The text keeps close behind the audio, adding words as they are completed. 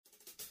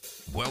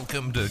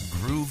Welcome to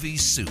Groovy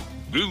Soup.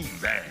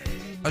 Groovy.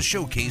 A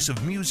showcase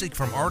of music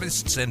from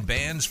artists and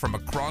bands from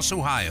across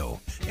Ohio,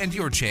 and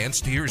your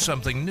chance to hear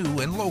something new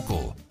and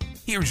local.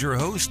 Here's your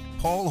host,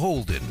 Paul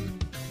Holden.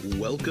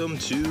 Welcome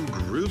to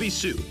Groovy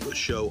Soup, a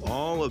show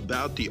all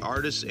about the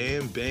artists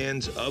and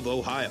bands of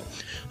Ohio.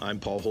 I'm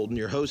Paul Holden,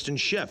 your host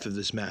and chef of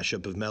this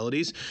mashup of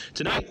melodies.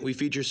 Tonight, we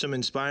feature some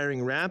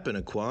inspiring rap and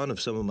a quan of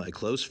some of my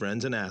close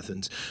friends in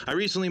Athens. I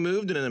recently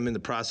moved, and I'm in the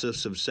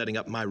process of setting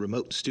up my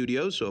remote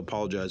studio, so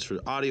apologize for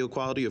the audio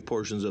quality of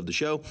portions of the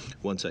show.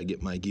 Once I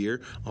get my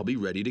gear, I'll be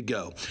ready to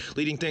go.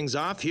 Leading things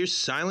off, here's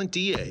Silent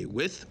DA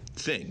with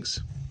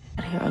Things.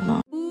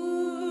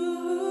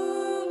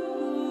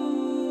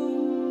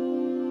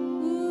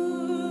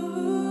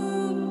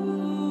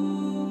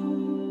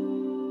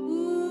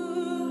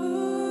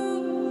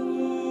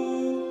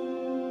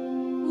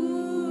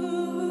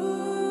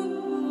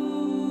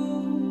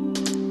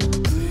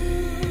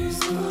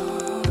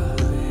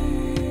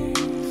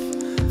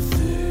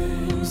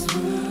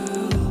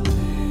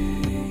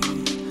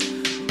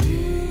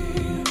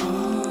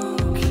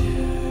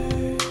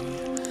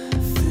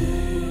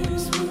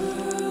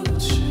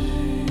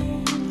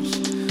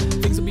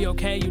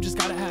 You just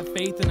gotta have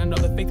faith, and I know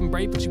that faith and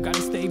brave, but you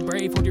gotta stay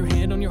brave. Hold your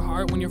hand on your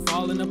heart when you're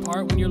falling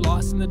apart, when you're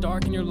lost in the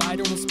dark and your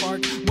lighter will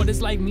spark. What does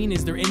life mean?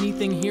 Is there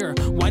anything here?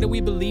 Why do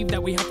we believe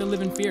that we have to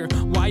live in fear?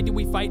 Why do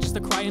we fight just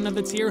to cry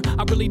another tear?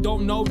 I really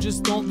don't know,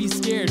 just don't be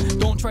scared.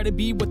 Don't try to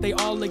be what they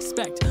all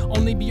expect.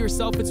 Only be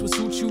yourself, it's what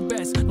suits you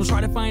best. Don't try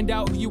to find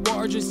out who you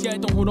are just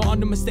yet. Don't hold on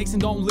to mistakes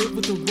and don't live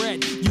with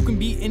regret. You can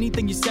be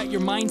anything you set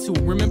your mind to.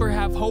 Remember,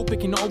 have hope,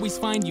 it can always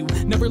find you.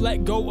 Never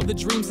let go of the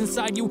dreams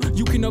inside you.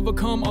 You can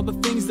overcome all the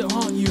things that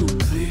haunt you.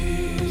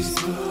 Please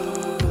believe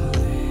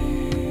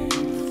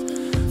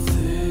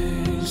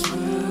things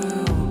will be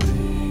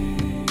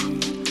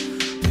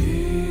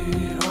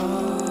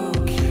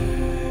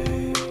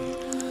okay.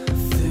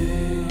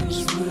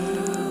 Things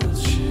will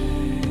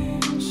change.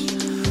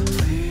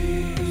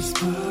 Please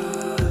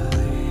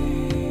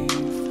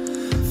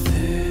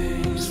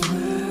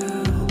believe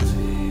things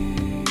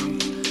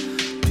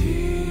will be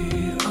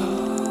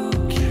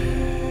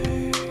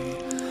okay.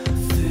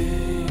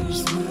 Things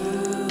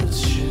will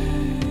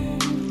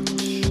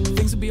change.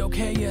 Things will be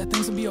okay, yeah,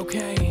 things will be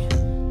okay.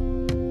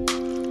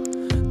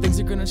 Things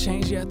are gonna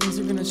change, yeah, things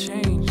are gonna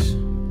change.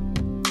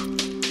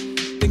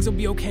 Things will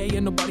be okay, yeah,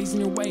 nobody's in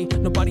your way.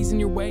 Nobody's in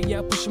your way,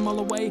 yeah, push them all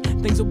away.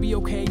 Things will be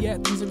okay, yeah,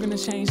 things are gonna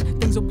change.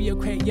 Things will be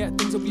okay, yeah,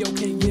 things will be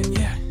okay, yeah,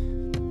 yeah.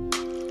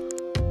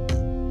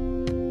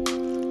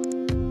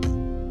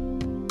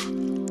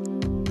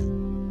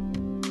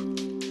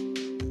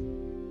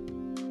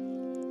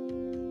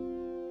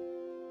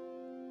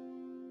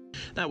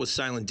 That was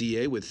Silent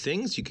DA with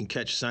Things. You can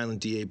catch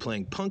Silent DA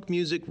playing punk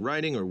music,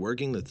 writing, or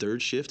working the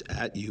third shift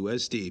at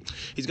USD.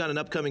 He's got an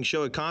upcoming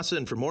show at Casa,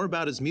 and for more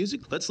about his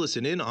music, let's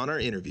listen in on our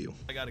interview.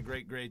 I got a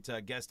great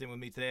guest in with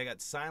me today. I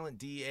got Silent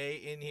DA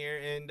in here,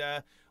 and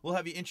we'll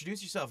have you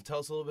introduce yourself and tell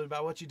us a little bit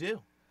about what you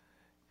do.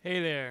 Hey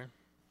there,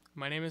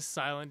 my name is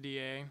Silent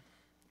DA.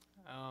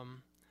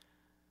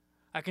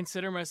 I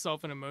consider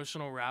myself an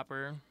emotional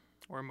rapper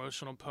or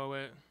emotional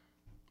poet.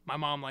 My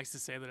mom likes to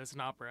say that it's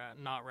not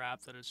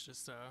rap, that it's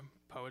just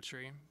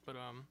poetry. But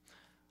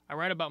I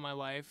write about my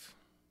life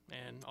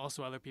and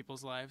also other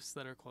people's lives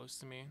that are close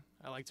to me.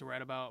 I like to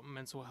write about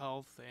mental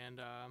health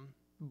and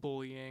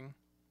bullying,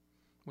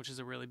 which is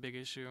a really big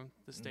issue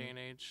this day and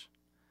age.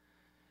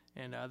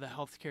 And the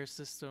healthcare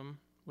system,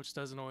 which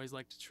doesn't always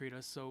like to treat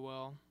us so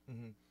well.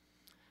 Mm-hmm.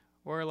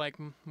 Or like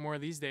more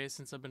these days,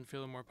 since I've been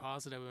feeling more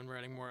positive and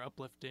writing more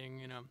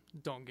uplifting,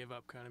 don't give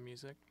up kind of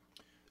music.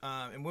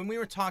 And when we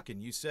were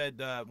talking, you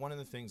said one of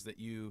the things that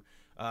you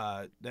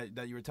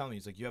that you were telling me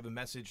is like you have a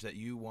message that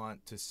you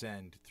want to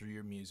send through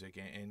your music,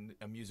 and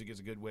music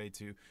is a good way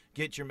to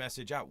get your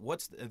message out.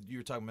 You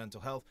were talking mental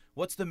health.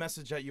 What's the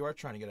message that you are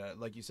trying to get out?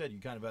 Like you said, you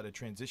kind of had a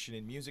transition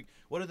in music.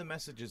 What are the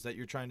messages that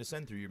you're trying to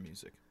send through your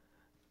music?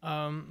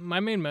 My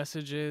main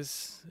message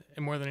is,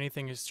 and more than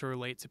anything, is to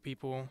relate to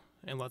people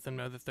and let them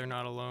know that they're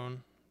not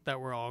alone.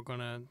 That we're all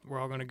gonna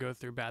go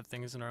through bad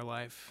things in our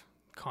life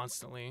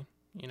constantly.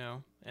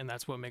 And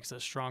that's what makes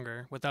us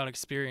stronger. Without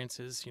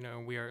experiences,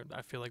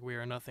 I feel like we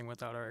are nothing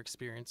without our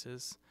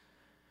experiences.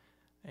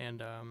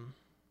 And,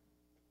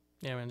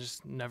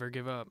 just never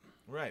give up.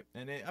 Right.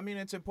 And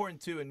it's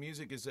important too, and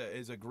music is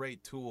a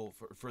great tool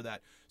for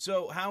that.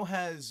 So how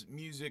has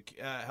music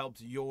helped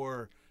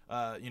your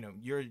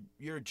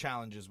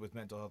challenges with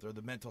mental health, or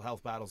the mental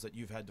health battles that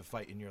you've had to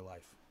fight in your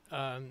life?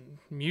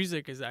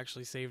 Music has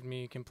actually saved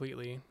me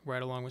completely,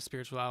 right along with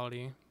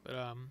spirituality.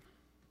 But,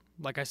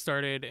 like I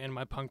started in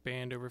my punk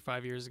band over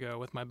 5 years ago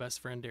with my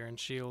best friend Darren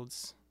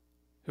Shields,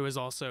 who is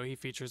also, he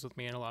features with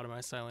me in a lot of my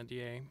Silent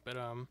DA. But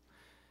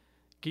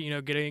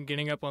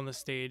getting up on the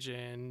stage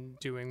and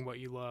doing what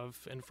you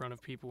love in front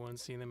of people and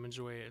seeing them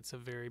enjoy it, it's a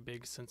very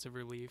big sense of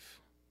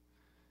relief.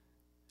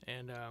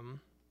 And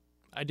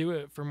I do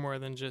it for more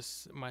than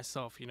just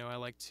myself. You know, I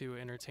like to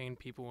entertain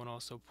people and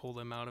also pull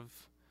them out of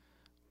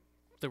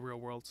the real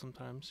world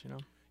sometimes, you know.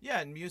 Yeah,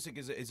 and music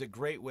is a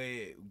great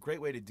way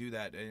to do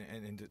that,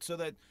 and so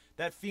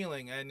that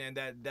feeling and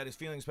that is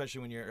feeling,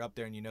 especially when you're up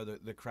there and you know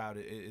the crowd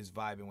is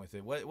vibing with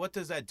it. What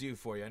does that do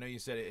for you? I know you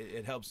said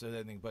it helps with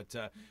anything, but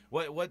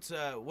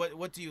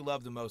what do you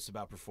love the most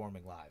about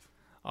performing live?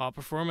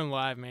 Performing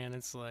live, man,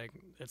 it's like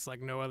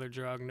no other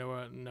drug,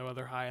 no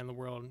other high in the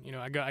world. You know,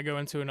 I go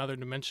into another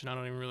dimension. I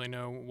don't even really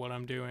know what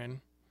I'm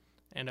doing,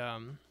 and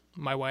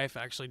my wife,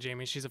 actually,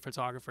 Jamie, she's a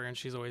photographer, and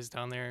she's always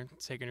down there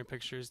taking her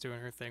pictures, doing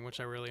her thing, which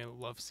I really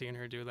love seeing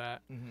her do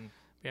that. Mm-hmm.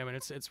 Yeah, I mean,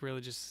 it's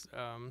really just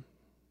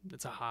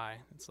it's a high.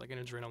 It's like an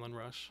adrenaline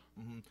rush.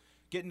 Mm-hmm.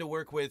 Getting to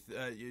work with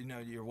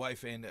your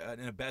wife and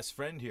a best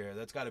friend here,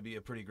 that's got to be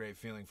a pretty great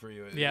feeling for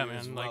you. Yeah,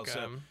 as man. well. Like,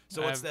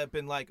 so what's that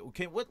been like?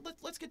 Okay,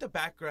 let's get the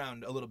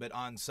background a little bit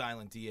on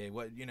Silent DA.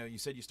 What you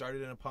said you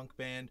started in a punk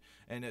band,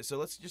 and so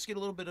let's just get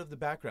a little bit of the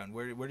background.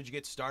 Where did you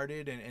get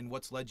started, and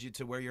what's led you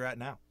to where you're at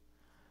now?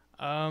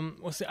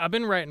 Well, see, I've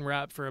been writing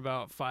rap for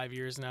about 5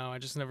 years now. I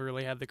just never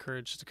really had the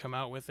courage to come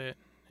out with it.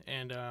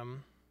 And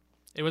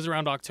it was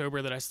around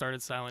October that I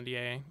started Silent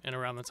DA, and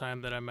around the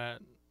time that I met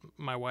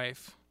my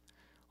wife.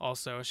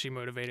 Also, she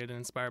motivated and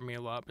inspired me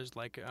a lot. But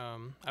like,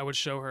 I would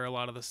show her a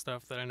lot of the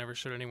stuff that I never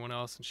showed anyone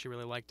else, and she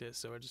really liked it.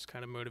 So it just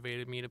kind of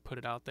motivated me to put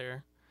it out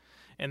there.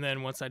 And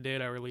then once I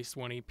did, I released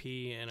one EP,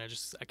 and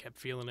I kept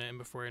feeling it. And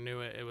before I knew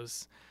it,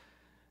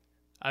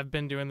 I've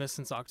been doing this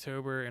since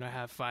October, and I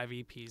have 5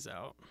 EPs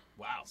out.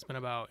 Wow. It's been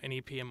about an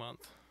EP a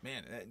month.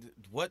 Man,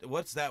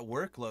 what's that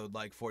workload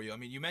like for you? I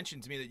mean, you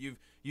mentioned to me that you've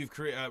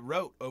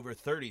wrote over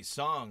 30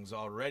 songs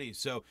already.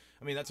 So,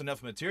 I mean, that's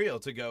enough material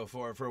to go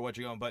for what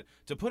you're going. But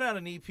to put out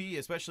an EP,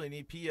 especially an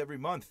EP every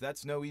month,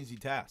 that's no easy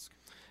task.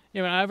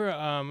 Yeah, I have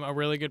a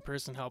really good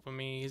person helping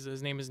me.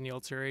 His name is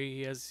Neil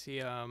Turi.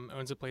 He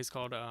owns a place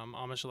called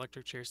Amish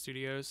Electric Chair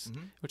Studios,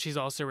 Mm-hmm. which he's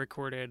also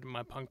recorded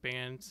my punk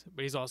band,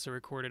 but he's also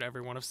recorded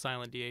every one of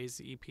Silent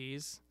DA's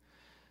EPs.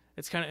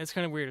 It's kind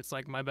of weird. It's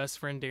like my best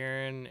friend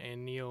Darren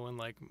and Neil and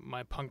like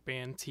my punk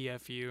band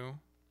TFU.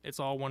 It's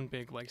all one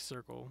big like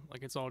circle.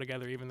 Like it's all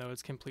together, even though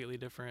it's completely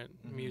different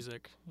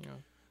music. You know.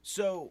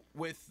 So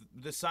with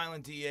the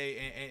Silent DA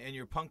and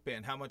your punk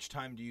band, how much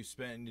time do you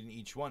spend in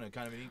each one?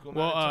 Kind of an equal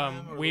amount of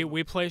time? Well,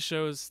 we play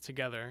shows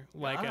together.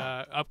 Like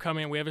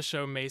upcoming, we have a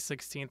show May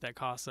 16th at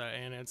Casa,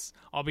 and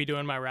I'll be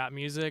doing my rap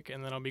music,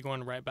 and then I'll be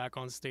going right back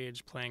on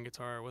stage playing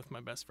guitar with my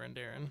best friend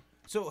Darren.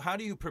 So how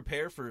do you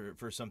prepare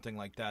for something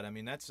like that? I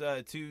mean, that's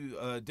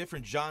two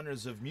different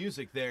genres of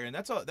music there, and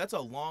that's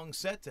a long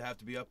set to have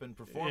to be up and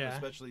perform. Yeah.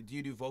 Especially, do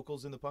you do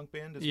vocals in the punk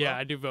band as well? Yeah,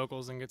 I do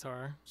vocals and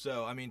guitar.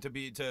 So I mean,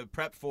 to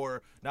prep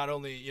for not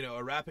only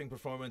a rapping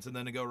performance and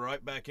then to go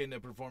right back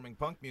into performing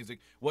punk music,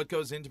 what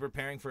goes into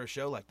preparing for a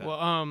show like that?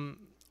 Well,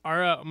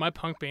 my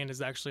punk band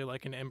is actually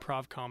like an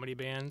improv comedy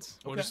band.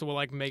 We'll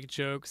like make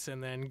jokes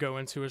and then go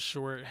into a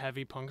short,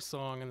 heavy punk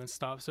song and then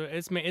stop. So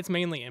it's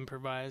mainly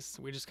improvised.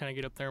 We just kind of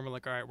get up there and we're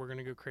like, all right, we're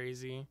gonna go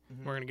crazy.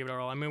 Mm-hmm. We're gonna give it our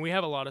all. I mean, we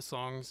have a lot of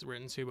songs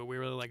written too, but we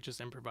really like just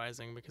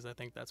improvising because I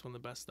think that's when the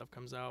best stuff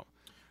comes out.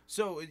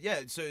 So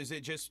yeah, so is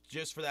it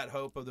just for that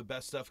hope of the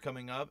best stuff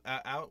coming up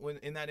out when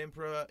in that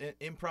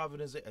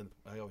improv? Is it?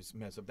 I always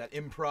mess up that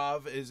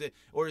improv. Is it,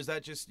 or is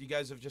that just you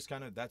guys have just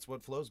kind of that's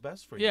what flows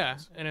best for you? Yeah,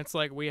 guys? And it's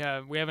like we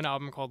have an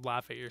album called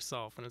Laugh at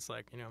Yourself, and it's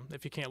like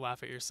if you can't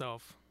laugh at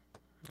yourself,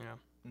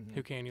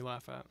 who can you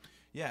laugh at?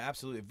 Yeah,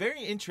 absolutely.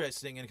 Very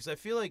interesting, and because I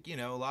feel like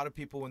a lot of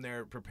people when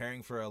they're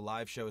preparing for a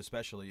live show,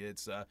 especially,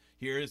 it's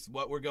here's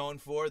what we're going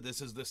for.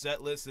 This is the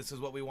set list. This is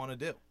what we want to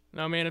do.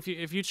 No, man. If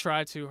you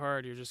try too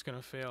hard, you're just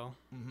gonna fail.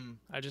 Mm-hmm.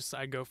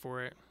 I go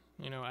for it.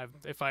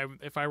 If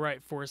I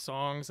write 4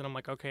 songs and I'm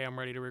like, okay, I'm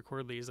ready to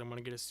record these. I'm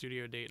gonna get a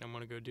studio date and I'm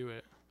gonna go do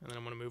it, and then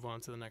I'm gonna move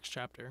on to the next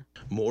chapter.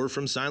 More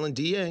from Silent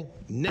DA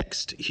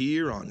next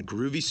here on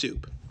Groovy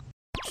Soup.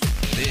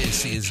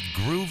 This is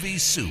Groovy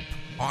Soup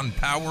on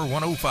Power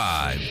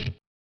 105.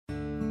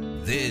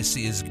 This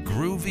is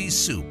Groovy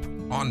Soup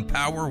on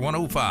Power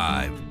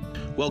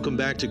 105. Welcome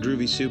back to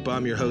Groovy Soup.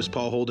 I'm your host,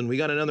 Paul Holden. We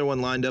got another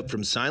one lined up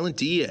from Silent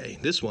DA.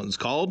 This one's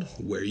called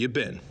Where You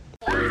Been.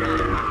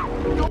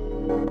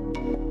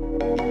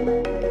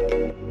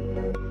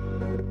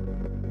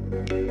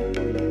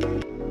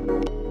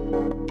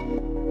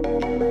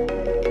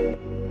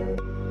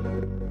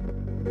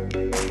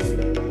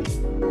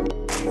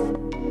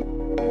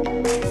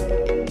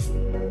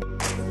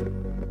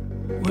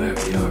 Where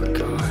you're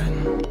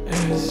going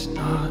is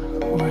not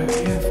where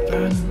you've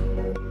been.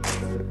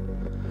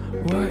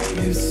 What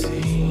you've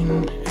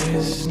seen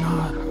is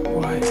not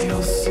what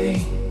you'll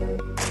see.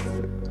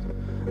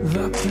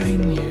 The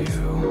pain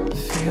you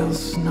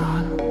feel's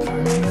not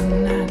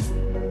permanent.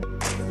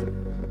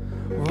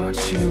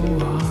 What you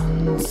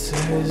want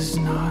is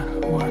not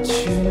what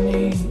you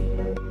need.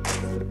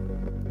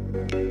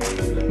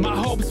 My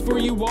hopes for for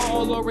you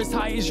all or as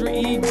high as your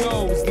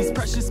egos. These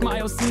precious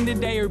smiles seen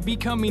today are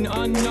becoming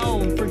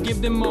unknown.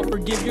 Forgive them all,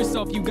 forgive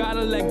yourself, you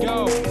gotta let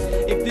go.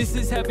 If this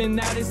is heaven,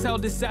 that is hell,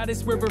 the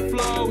saddest river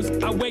flows.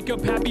 I wake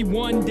up happy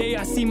one day,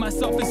 I see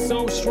myself as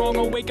so strong.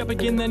 I'll wake up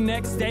again the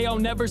next day, I'll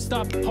never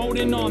stop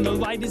holding on. The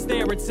light is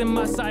there, it's in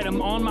my sight, I'm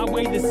on my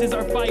way, this is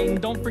our fight. And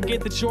don't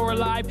forget that you're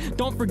alive,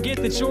 don't forget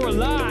that you're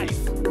alive.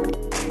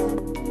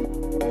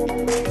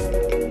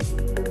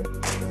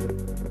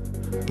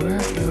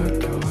 Where you're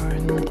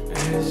going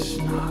is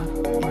not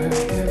where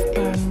you've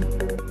been.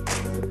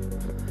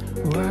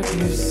 What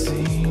you've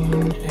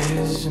seen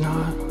is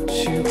not what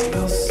you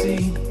will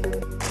see.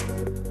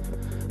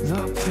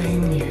 The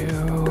pain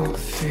you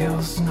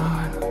feel's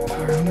not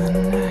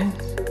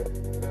permanent.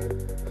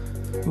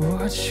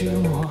 What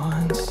you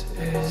want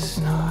is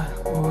not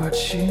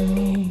what you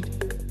need.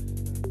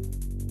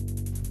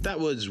 That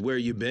was Where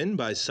You Been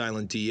by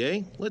Silent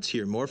DA. Let's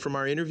hear more from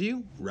our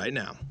interview right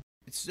now.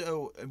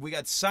 So we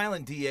got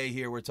Silent DA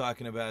here. We're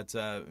talking about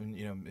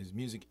his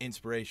music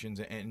inspirations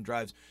and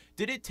drives.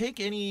 Did it take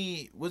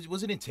any?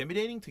 Was it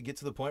intimidating to get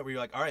to the point where you're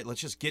like, all right, let's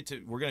just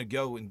we're gonna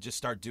go and just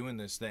start doing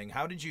this thing?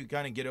 How did you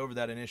kind of get over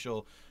that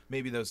initial,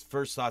 maybe those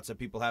first thoughts that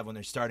people have when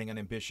they're starting an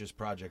ambitious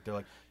project? They're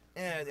like,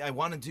 I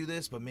want to do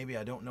this, but maybe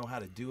I don't know how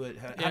to do it.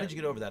 How did you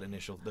get over those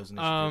initial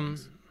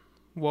feelings?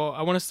 Well,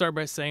 I want to start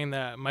by saying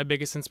that my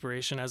biggest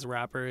inspiration as a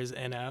rapper is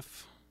NF.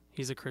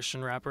 He's a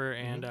Christian rapper,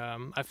 and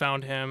I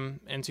found him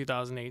in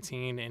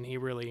 2018, and he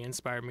really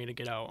inspired me to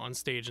get out on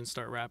stage and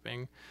start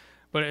rapping.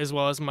 But as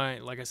well as my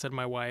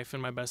wife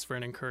and my best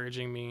friend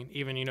encouraging me,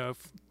 even,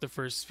 if the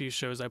first few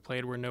shows I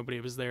played where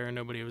nobody was there and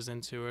nobody was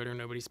into it or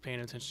nobody's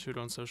paying attention to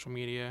it on social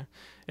media,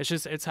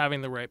 it's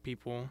having the right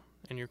people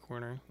in your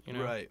corner,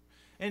 Right.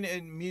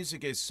 And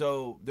music is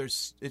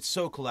it's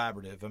so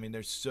collaborative. I mean,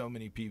 there's so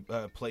many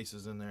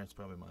places in there. It's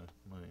probably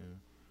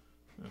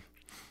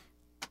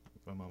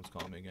my mom's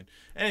calling me again.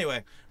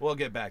 Anyway, we'll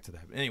get back to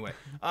that. Anyway,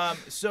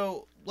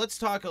 so let's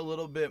talk a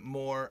little bit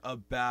more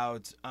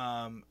about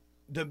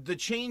the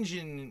change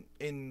in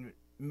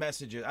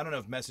messages. I don't know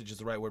if message is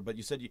the right word, but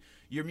you said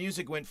your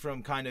music went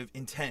from kind of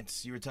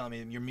intense. You were telling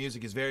me your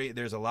music is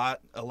there's a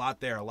lot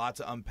there, a lot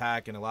to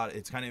unpack, and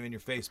it's kind of in your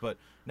face. But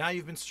now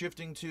you've been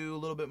shifting to a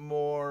little bit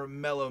more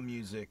mellow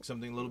music,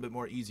 something a little bit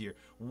more easier.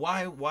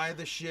 Why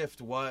the shift?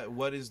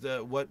 What's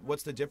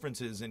the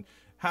differences, and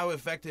how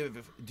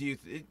effective do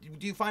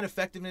you find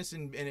effectiveness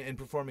in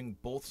performing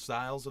both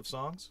styles of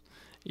songs?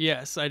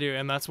 Yes, I do,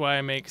 and that's why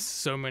I make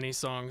so many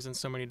songs and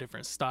so many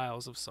different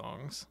styles of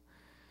songs.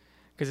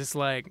 Because it's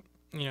like,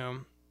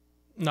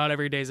 not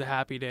every day is a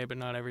happy day, but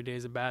not every day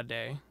is a bad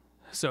day.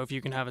 So if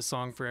you can have a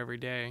song for every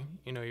day,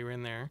 you're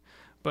in there.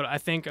 But I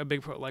think a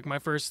big my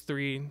first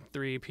three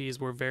EPs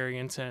were very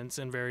intense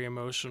and very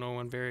emotional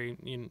and very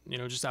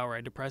just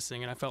outright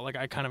depressing, and I felt like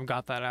I kind of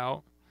got that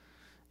out.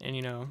 And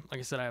like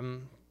I said,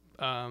 I'm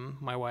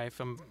my wife,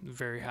 I'm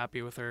very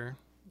happy with her,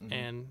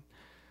 and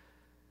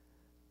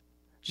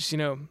just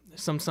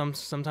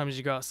sometimes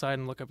you go outside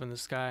and look up in the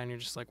sky and you're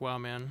just like, wow,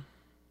 man,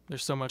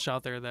 there's so much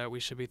out there that we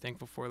should be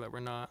thankful for that we're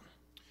not.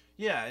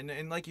 Yeah,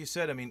 and like you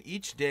said, I mean,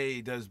 each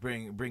day does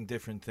bring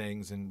different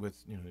things, and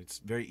with it's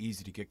very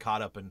easy to get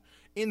caught up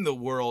in the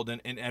world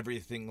and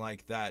everything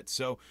like that.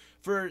 So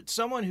for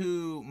someone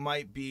who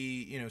might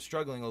be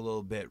struggling a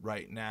little bit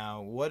right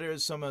now, what are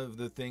some of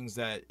the things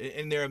that,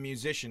 and they're a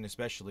musician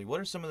especially, what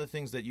are some of the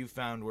things that you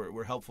found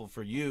were helpful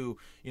for you,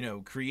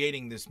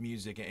 creating this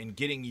music and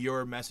getting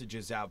your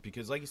messages out?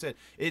 Because like you said,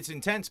 it's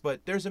intense,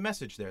 but there's a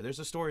message there. There's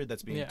a story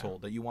that's being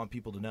told that you want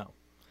people to know.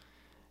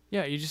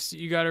 Yeah,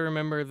 you got to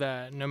remember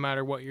that no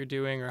matter what you're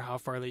doing or how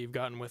far that you've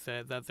gotten with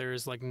it, that there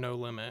is no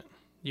limit.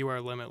 You are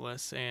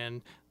limitless,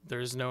 and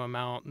there's no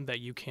amount that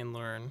you can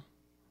learn.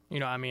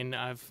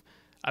 I've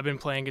been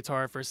playing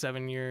guitar for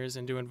 7 years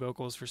and doing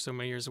vocals for so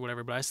many years or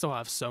whatever, but I still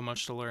have so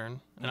much to learn,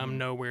 and I'm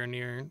nowhere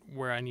near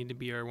where I need to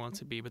be or want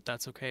to be, but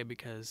that's okay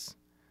because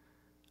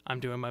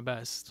I'm doing my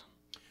best.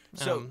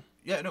 So,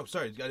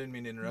 sorry, I didn't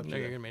mean to interrupt you. No,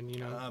 you're good, man.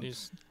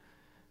 Just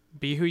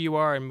be who you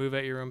are and move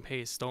at your own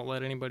pace. Don't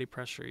let anybody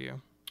pressure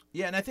you.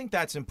 Yeah, and I think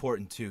that's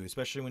important too,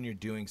 especially when you're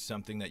doing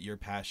something that you're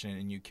passionate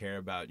and you care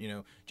about.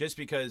 Just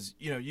because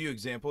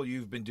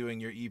you've been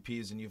doing your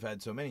EPs and you've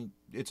had so many.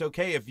 It's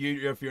okay if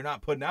you're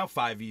not putting out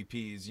 5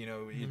 EPs.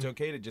 It's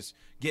okay to just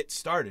get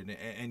started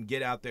and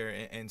get out there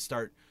and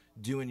start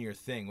doing your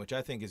thing, which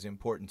I think is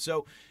important.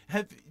 So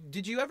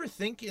did you ever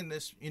think in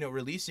this,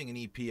 releasing an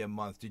EP a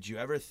month, did you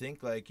ever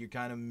think like you're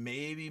kind of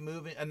maybe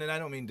moving, and then I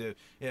don't mean to,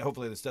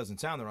 hopefully this doesn't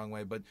sound the wrong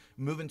way, but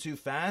moving too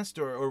fast,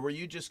 or were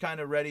you just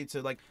kind of ready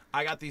to like,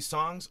 I got these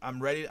songs,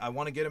 I'm ready, I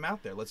want to get them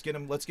out there. Let's get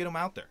them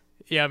out there.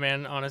 Yeah,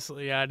 man,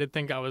 honestly, I did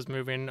think I was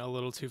moving a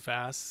little too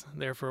fast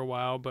there for a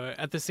while, but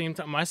at the same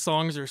time, my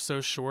songs are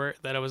so short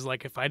that I was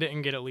like, if I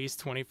didn't get at least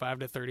 25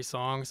 to 30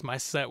 songs, my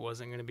set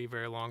wasn't going to be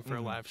very long for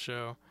a live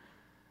show.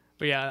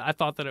 But yeah, I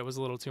thought that it was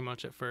a little too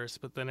much at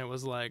first, but then it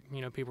was like,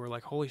 you know, people were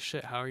like, "Holy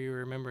shit, how are you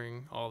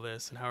remembering all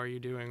this, and how are you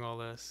doing all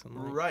this?" And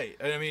like, Right.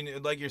 I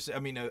mean, like you're saying, I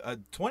mean,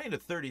 20 to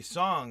 30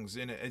 songs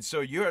in it. And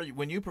so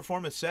when you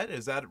perform a set,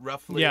 is that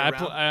roughly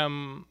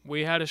around?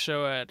 We had a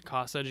show at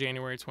Casa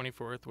January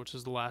 24th, which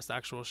was the last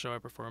actual show I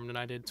performed, and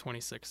I did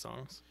 26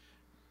 songs.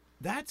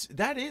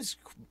 That is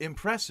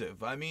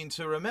impressive. I mean,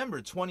 to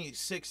remember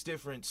 26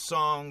 different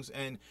songs,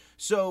 and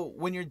so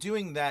when you're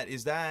doing that,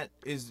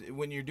 is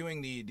when you're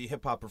doing the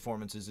hip hop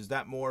performances, is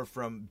that more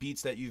from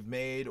beats that you've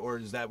made, or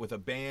is that with a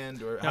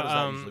band, or how does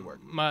that usually work?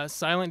 My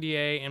Silent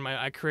DA and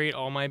I create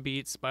all my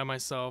beats by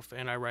myself,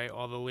 and I write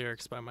all the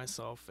lyrics by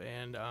myself,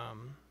 and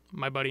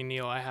my buddy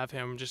Neil, I have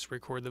him just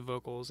record the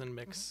vocals and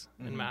mix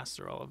and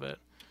master all of it.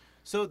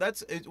 So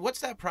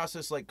what's that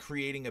process like,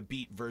 creating a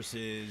beat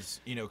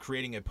versus, you know,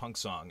 creating a punk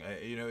song?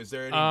 You know, is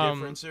there any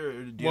difference,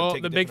 or do you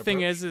take a the big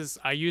thing approach? is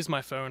I use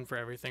my phone for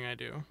everything I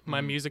do.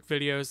 My music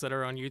videos that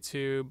are on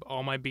YouTube,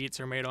 all my beats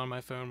are made on my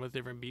phone with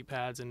different beat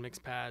pads and mix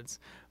pads.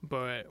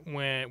 But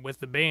with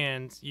the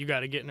band, you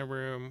got to get in a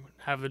room,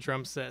 have the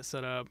drum set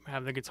up,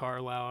 have the guitar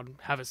loud,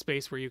 have a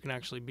space where you can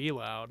actually be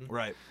loud.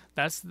 Right.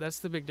 That's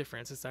the big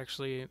difference. It's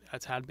actually a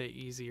tad bit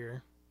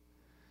easier.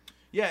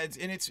 Yeah,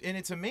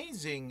 it's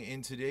amazing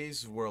in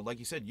today's world. Like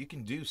you said, you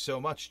can do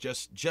so much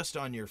just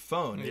on your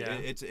phone. Yeah.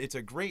 It's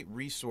a great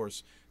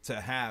resource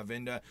to have.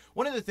 And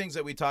one of the things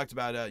that we talked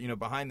about, you know,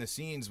 behind the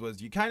scenes, was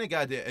you kind of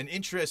got an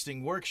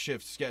interesting work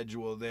shift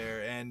schedule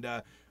there, and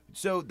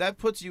so that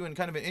puts you in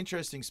kind of an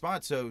interesting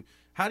spot. So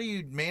how did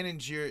you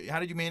manage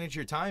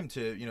your time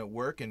to, you know,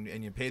 work and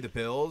you pay the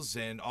bills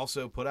and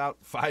also put out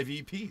 5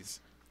 EPs?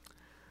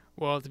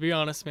 Well, to be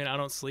honest, man, I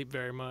don't sleep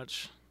very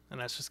much. And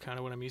that's just kind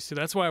of what I'm used to.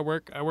 That's why I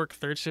work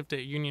third shift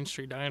at Union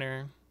Street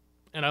Diner,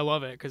 and I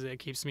love it because it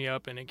keeps me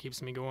up and it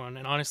keeps me going.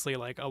 And honestly,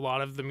 like, a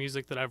lot of the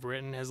music that I've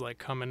written has like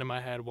come into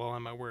my head while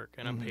I'm at work,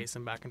 and I'm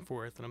pacing back and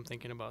forth and I'm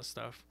thinking about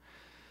stuff.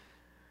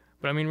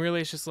 But I mean,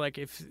 really, it's just like,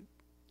 if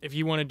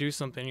you want to do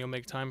something, you'll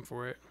make time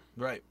for it.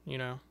 Right. You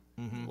know,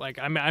 like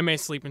I may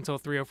sleep until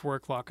 3 or 4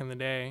 o'clock in the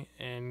day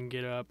and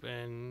get up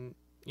and,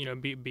 you know,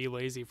 be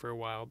lazy for a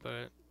while,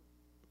 but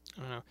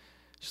I don't know.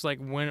 Just like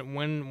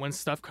when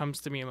stuff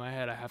comes to me in my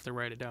head, I have to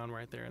write it down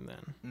right there and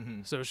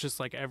then. So it's just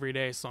like every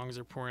day songs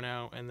are pouring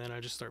out, and then I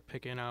just start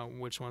picking out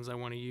which ones I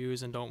want to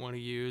use and don't want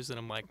to use. And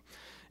I'm like,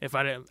 if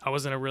I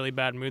was in a really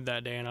bad mood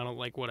that day and I don't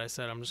like what I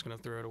said, I'm just gonna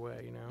throw it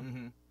away, you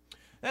know.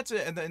 That's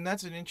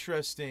an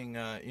interesting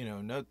you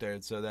know, note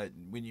there. So that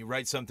when you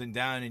write something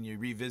down and you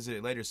revisit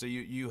it later, so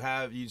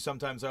you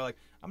sometimes are like,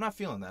 I'm not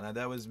feeling that.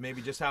 That was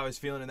maybe just how I was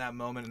feeling in that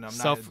moment, and I'm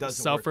not. It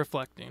doesn't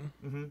self-reflecting.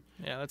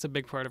 Yeah, that's a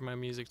big part of my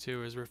music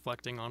too, is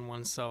reflecting on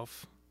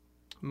oneself.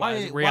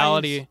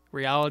 Reality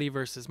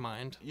versus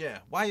mind. Yeah.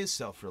 Why is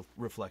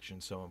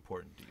self-reflection so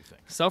important, do you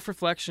think?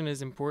 Self-reflection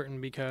is important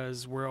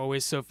because we're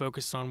always so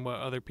focused on what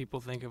other people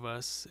think of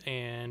us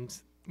and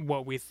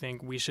what we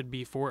think we should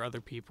be for other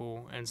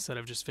people, instead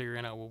of just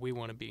figuring out what we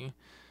want to be.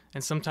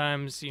 And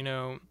sometimes, you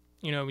know,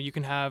 you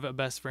can have a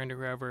best friend or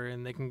whoever,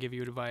 and they can give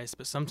you advice,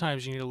 but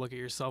sometimes you need to look at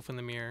yourself in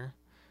the mirror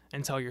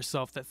and tell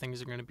yourself that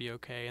things are going to be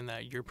okay, and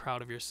that you're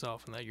proud of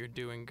yourself, and that you're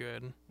doing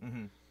good.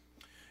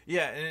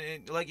 Yeah,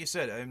 and like you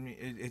said, I mean,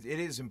 it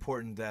is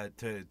important that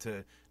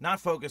to not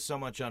focus so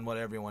much on what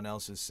everyone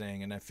else is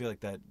saying, and I feel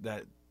like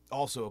that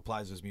also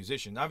applies as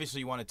musicians. Obviously,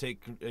 you want to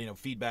take, you know,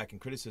 feedback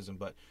and criticism,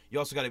 but you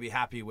also got to be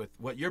happy with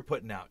what you're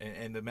putting out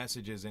and the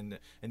messages and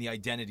the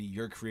identity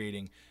you're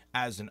creating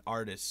as an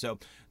artist. So,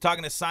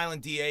 talking to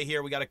Silent DA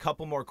here, we got a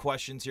couple more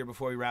questions here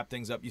before we wrap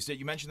things up.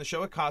 You mentioned the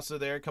show at Casa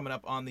there coming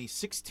up on the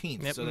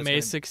 16th. Yep, so that's May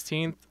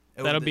 16th.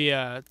 That'll be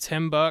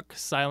Tim Buck,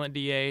 Silent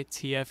DA,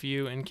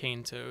 TFU, and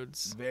Cane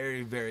Toads.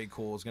 Very, very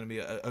cool. It's going to be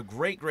a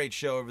great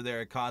show over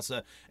there at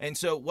Casa. And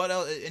so, what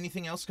else?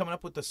 Anything else coming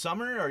up with the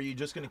summer? Or are you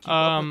just going to keep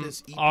up with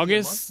this EP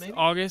August a month, maybe?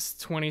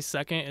 August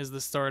 22nd is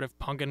the start of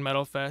Punk and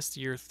Metal Fest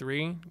Year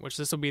 3, which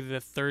this will be the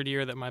 3rd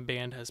year that my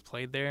band has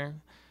played there.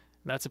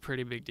 That's a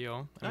pretty big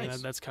deal. I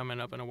mean, that's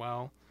coming up in a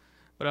while.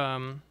 But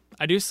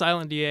I do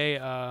Silent DA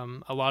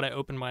a lot at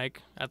open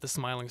mic at the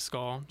Smiling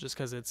Skull, just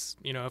because it's,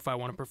 you know, if I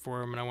want to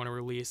perform and I want to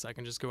release, I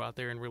can just go out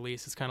there and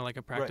release. It's kind of like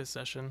a practice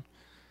session.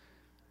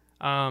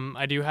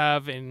 I do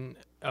have an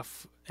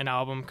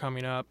album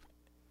coming up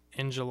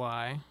in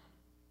July.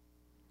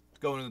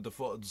 Going into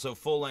the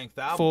full-length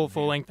album.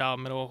 Full-length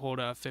album. It'll hold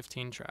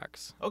 15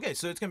 tracks. Okay,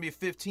 so it's going to be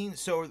 15.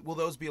 So will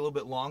those be a little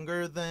bit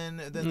longer than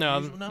the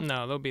usual?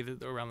 No, they'll be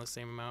around the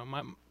same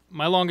amount.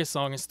 My longest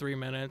song is 3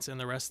 minutes, and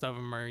the rest of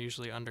them are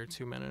usually under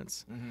 2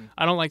 minutes.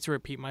 I don't like to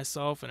repeat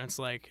myself, and it's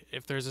like,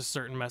 if there's a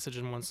certain message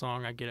in one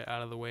song, I get it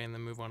out of the way and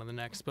then move on to the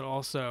next. But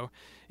also,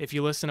 if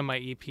you listen to my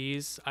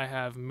EPs, I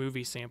have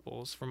movie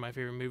samples from my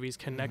favorite movies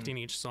connecting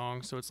each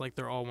song, so it's like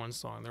they're all one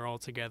song. They're all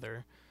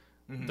together.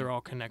 They're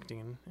all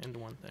connecting into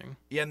one thing.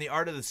 Yeah, and the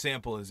art of the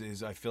sample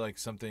is I feel like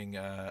something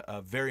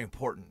very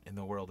important in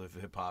the world of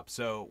hip-hop.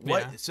 So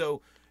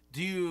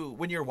do you,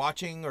 when you're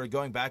watching or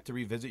going back to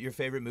revisit your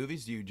favorite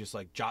movies, do you just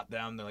like jot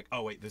down, they're like,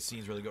 oh wait, this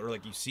scene's really good, or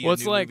like you see a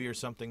new movie or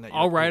something that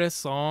I'll write a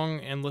song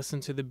and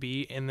listen to the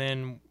beat, and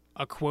then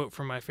a quote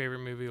from my favorite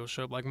movie will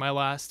show up. Like my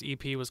last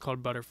EP was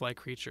called Butterfly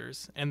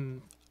Creatures,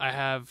 and I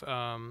have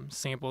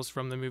samples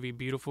from the movie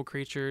Beautiful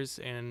Creatures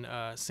and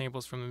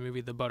samples from the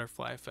movie The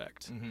Butterfly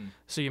Effect. Mm-hmm.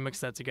 So you mix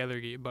that together,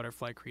 you get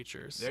Butterfly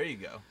Creatures. There you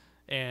go.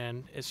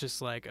 And it's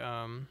just like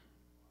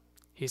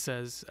he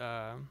says,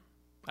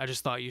 I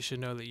just thought you should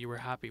know that you were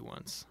happy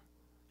once.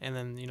 And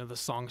then, you know, the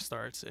song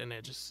starts, and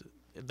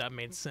that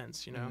made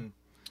sense, you know? Mm-hmm.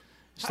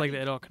 Just like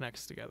it all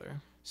connects together.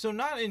 So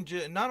not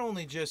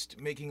only just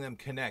making them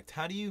connect,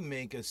 how do you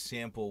make a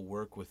sample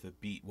work with a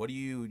beat? What do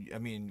you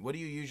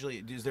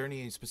usually, is there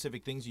any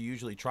specific things you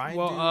usually try and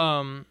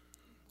do?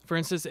 For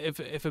instance,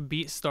 if a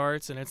beat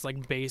starts and it's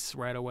like bass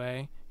right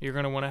away, you're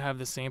going to want to have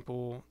the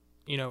sample,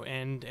 you know,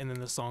 end and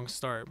then the song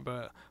start.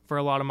 But for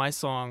a lot of my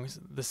songs,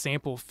 the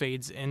sample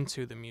fades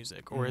into the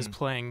music or is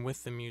playing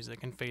with the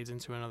music and fades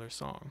into another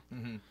song.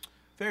 Mm-hmm.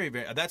 Very,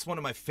 very. That's one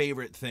of my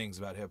favorite things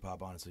about hip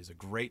hop. Honestly, is a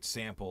great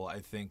sample.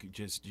 I think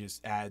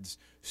just adds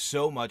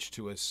so much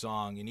to a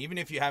song. And even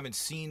if you haven't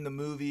seen the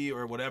movie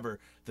or whatever,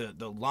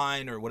 the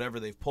line or whatever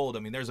they've pulled, I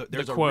mean, there's a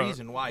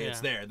reason why it's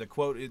there. The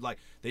quote is like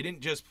they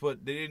didn't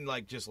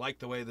like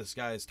the way this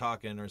guy is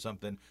talking or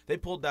something. They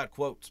pulled that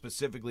quote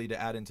specifically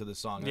to add into the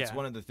song. That's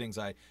one of the things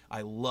I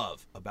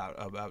love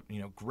about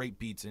you know, great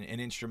beats and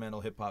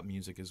instrumental hip hop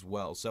music as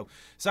well. So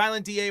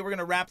Silent DA, we're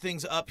gonna wrap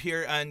things up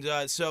here,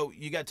 and so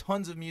you got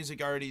tons of music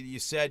already. You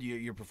said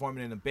you're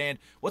performing in a band.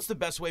 What's the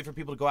best way for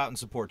people to go out and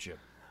support you?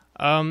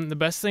 The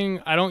best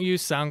thing, I don't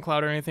use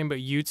SoundCloud or anything, but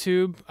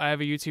YouTube. I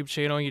have a YouTube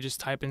channel. You just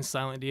type in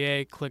Silent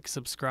DA, click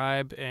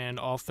subscribe, and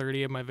all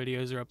 30 of my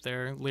videos are up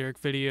there. Lyric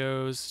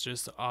videos,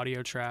 just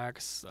audio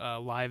tracks,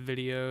 live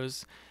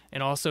videos.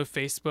 And also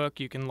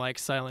Facebook, you can like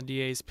Silent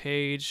DA's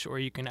page, or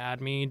you can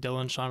add me,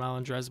 Dylan Sean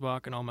Allen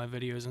Dresbach, and all my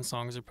videos and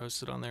songs are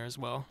posted on there as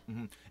well.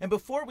 Mm-hmm. And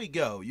before we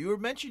go, you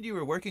mentioned you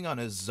were working on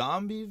a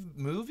zombie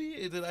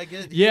movie. Did I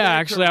get? Yeah,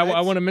 actually,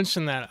 I want to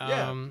mention that.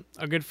 Yeah.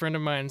 A good friend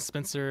of mine,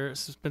 Spencer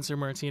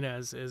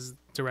Martinez, is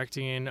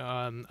directing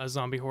a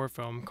zombie horror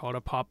film called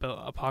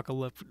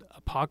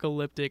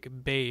Apocalyptic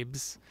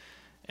Babes,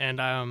 and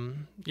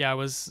I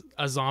was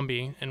a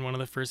zombie in one of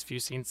the first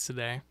few scenes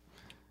today.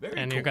 Very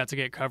and cool. you got to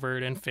get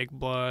covered in fake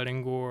blood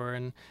and gore,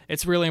 and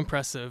it's really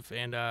impressive.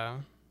 And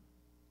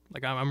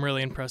like I'm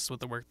really impressed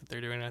with the work that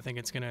they're doing. I think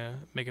it's gonna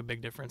make a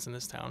big difference in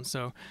this town.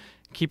 So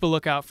keep a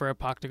lookout for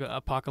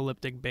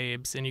Apocalyptic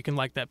Babes, and you can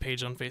like that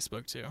page on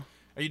Facebook too.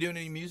 Are you doing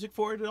any music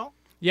for it at all?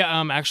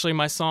 Yeah, actually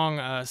my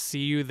song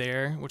See You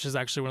There, which is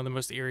actually one of the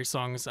most eerie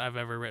songs I've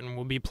ever written,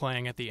 will be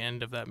playing at the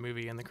end of that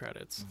movie in the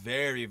credits.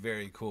 Very,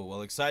 very cool.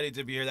 Well, excited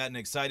to hear that, and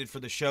excited for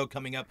the show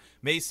coming up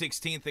May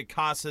 16th at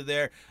Casa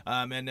there.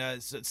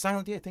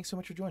 Silent DA, thanks so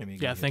much for joining me.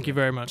 Yeah, thank you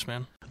very much,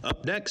 man.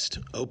 Up next,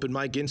 open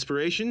mic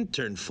inspiration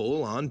turned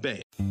full-on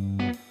band.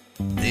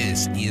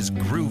 This is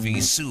Groovy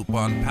Soup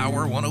on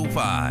Power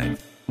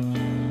 105.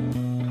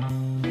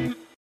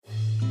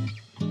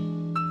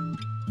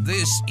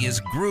 This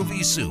is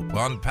Groovy Soup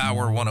on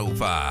Power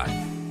 105.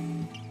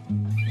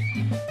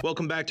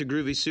 Welcome back to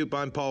Groovy Soup.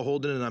 I'm Paul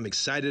Holden, and I'm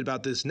excited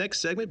about this next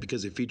segment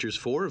because it features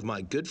 4 of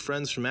my good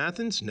friends from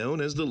Athens,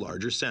 known as The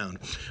Larger Sound.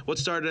 What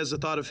started as a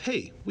thought of,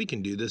 hey, we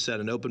can do this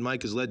at an open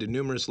mic has led to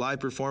numerous live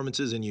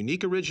performances and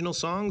unique original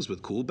songs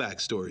with cool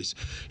backstories.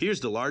 Here's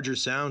The Larger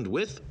Sound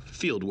with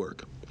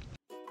Fieldwork.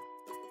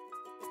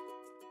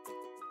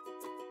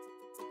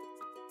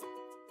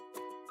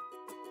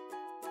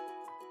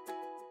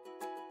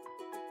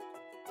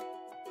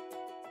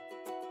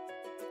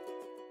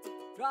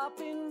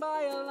 Dropping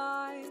by a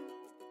line,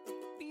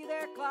 be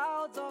there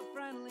clouds or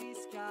friendly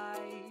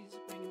skies.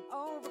 Bring an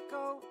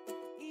overcoat,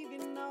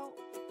 even though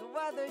the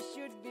weather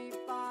should be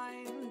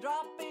fine.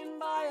 Dropping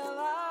by a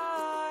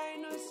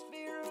line, a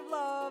sphere of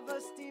love, a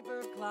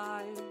steeper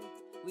climb.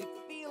 We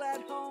feel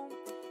at home,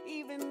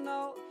 even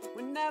though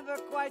we're never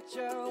quite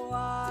sure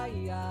why.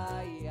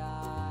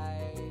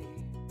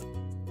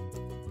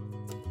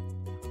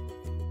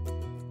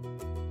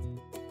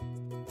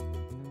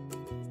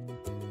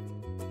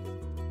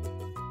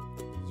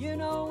 You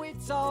know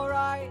it's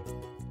alright.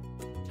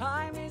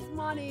 Time is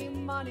money,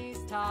 money's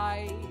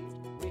tight.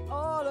 We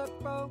all look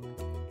broke,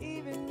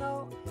 even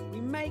though we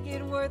make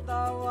it worth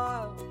our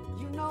while.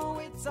 You know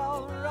it's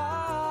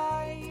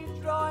alright.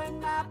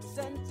 Drawing maps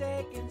and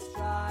taking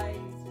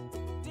strides,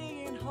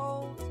 digging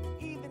holes,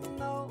 even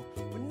though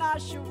we're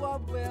not sure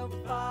what we'll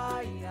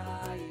find.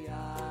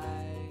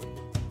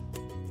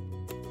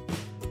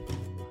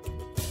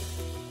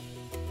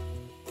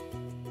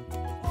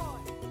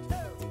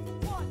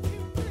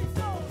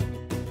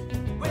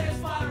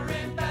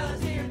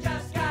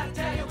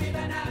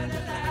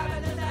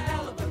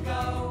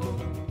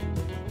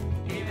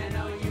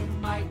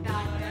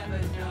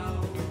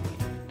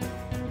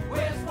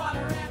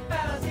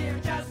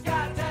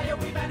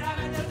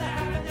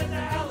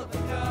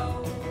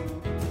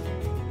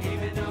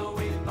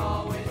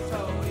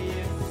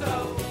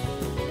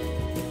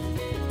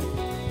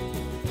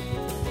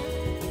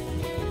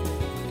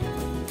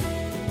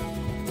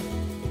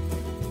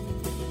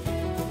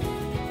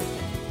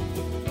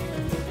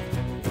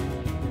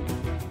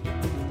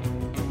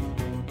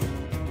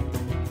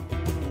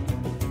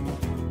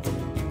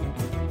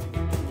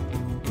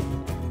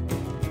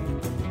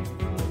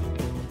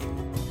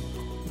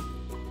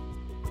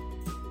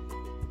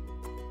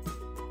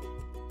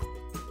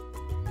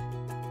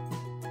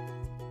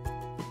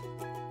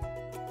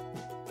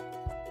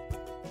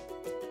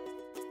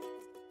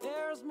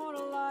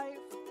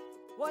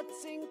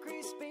 What's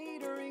increased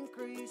speed or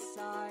increased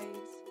size?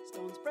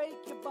 Stones break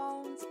your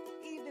bones,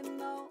 even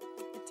though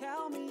you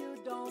tell me you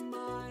don't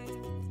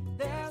mind.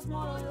 There's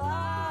more to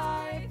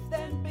life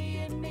than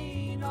being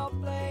mean or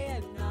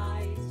playing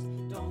nice.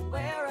 Don't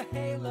wear a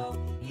halo,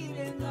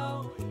 even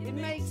though it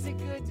makes a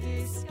good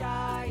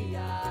disguise.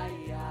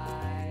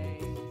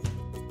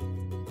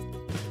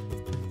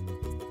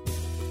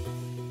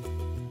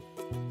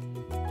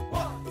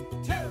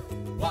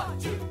 One,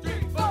 two,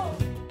 three, four.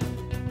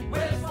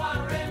 Where's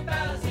water and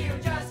bells here?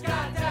 Just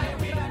gotta tell you,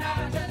 we've been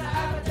having just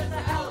a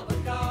hell of a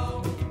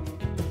go.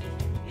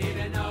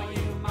 Even though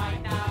you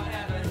might not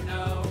ever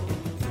know.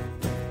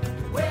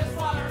 Where's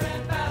water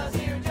and bells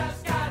here?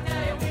 Just gotta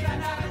tell you, we've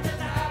been having just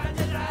a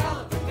hell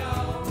of a go.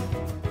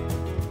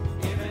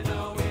 Even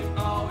though we've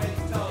always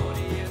told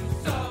you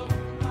so.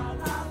 La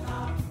la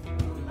la,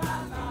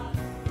 la la,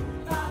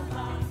 la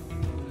la,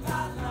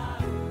 la la, la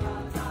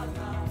la, la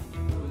la.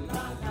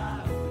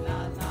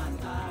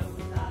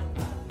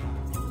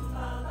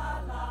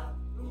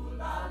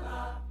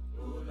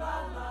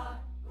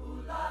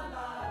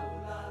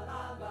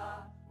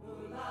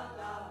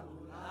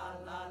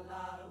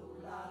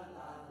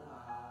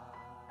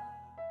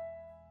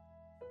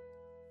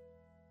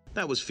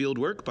 That was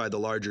Fieldwork by The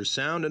Larger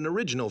Sound, an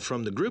original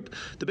from the group.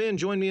 The band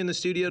joined me in the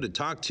studio to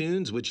talk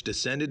tunes, which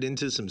descended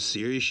into some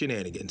serious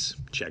shenanigans.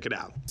 Check it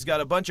out. He's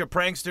got a bunch of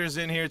pranksters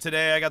in here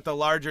today. I got The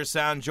Larger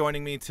Sound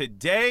joining me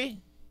today.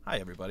 Hi,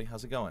 everybody.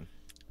 How's it going?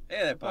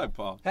 Hey there, Paul. Hi,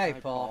 Paul. Hey,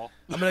 Paul.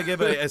 I'm going to give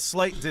a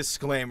slight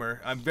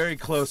disclaimer. I'm very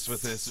close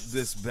with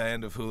this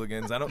band of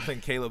hooligans. I don't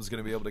think Caleb's going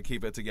to be able to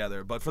keep it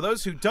together. But for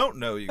those who don't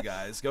know you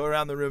guys, go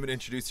around the room and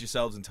introduce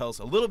yourselves and tell us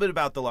a little bit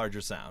about The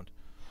Larger Sound.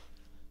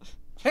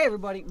 Hey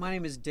everybody, my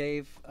name is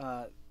Dave.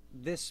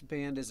 This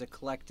band is a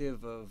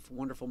collective of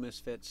wonderful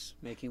misfits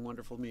making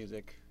wonderful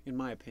music, in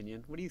my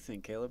opinion. What do you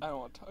think, Caleb? I don't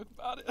want to talk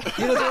about it.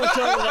 He doesn't want to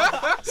talk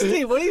about it.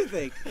 Steve, what do you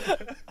think?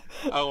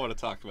 I don't want to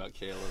talk about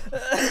Caleb.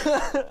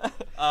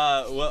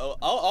 Well,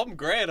 I'm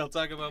great. I'll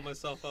talk about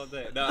myself all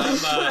day. No,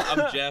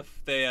 I'm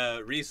Jeff. They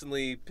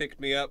recently picked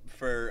me up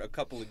for a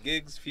couple of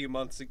gigs a few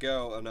months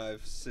ago, and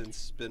I've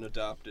since been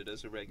adopted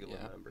as a regular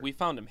member. We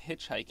found him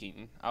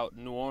hitchhiking out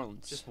in New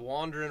Orleans. Just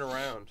wandering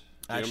around.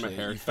 Actually,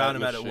 you found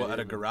him at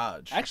a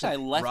garage. Actually, I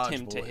left Garage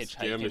him to boys.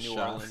 hitchhike in New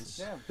Orleans.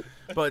 Yeah.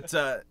 But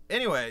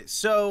anyway,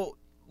 so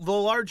The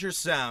Larger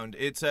Sound.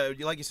 It's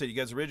like you said, you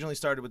guys originally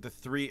started with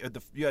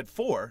you had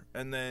four,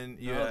 and then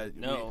you had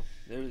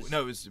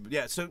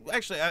So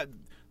actually,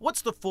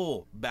 what's the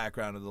full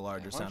background of The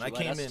Larger Sound? I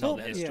came in tell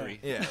the history.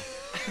 Yeah.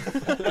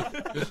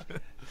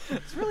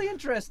 It's really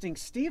interesting.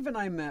 Steve and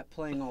I met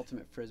playing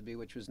Ultimate Frisbee,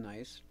 which was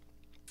nice.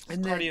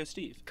 And Cardio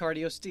Steve.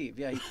 Cardio Steve.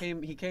 Yeah,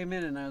 he came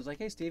in and I was like,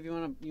 "Hey Steve, you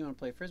want to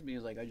play Frisbee?" He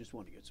was like, "I just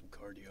want to get some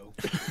cardio."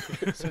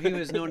 So he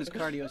was known as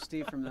Cardio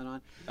Steve from then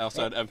on. I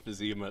also had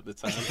emphysema at the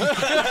time.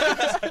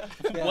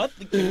 Yeah. What?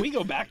 Can we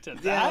go back to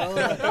that?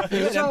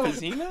 Yeah, so,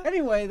 emphysema?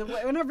 anyway,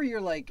 whenever you're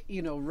like,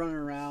 running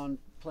around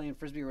playing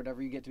Frisbee or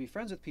whatever, you get to be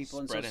friends with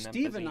people. Spread and so an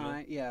Steve emphysema.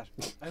 and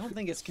I, I don't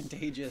think it's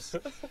contagious.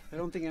 I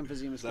don't think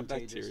emphysema is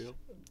contagious. Bacterial?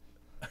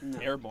 No.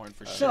 Airborne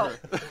for So,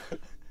 sure.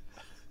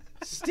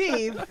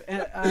 Steve,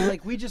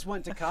 we just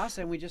went to Casa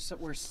and we just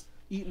were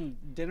eating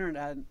dinner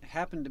and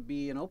happened to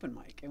be an open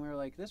mic, and we were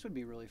like, this would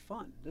be really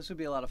fun. This would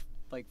be a lot of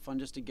fun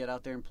just to get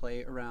out there and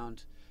play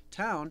around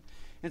town.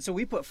 And so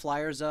we put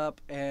flyers up,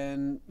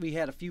 and we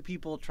had a few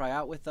people try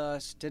out with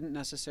us. Didn't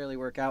necessarily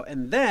work out,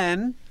 and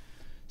then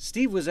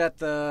Steve was at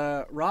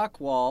the Rock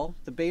Wall,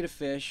 the Beta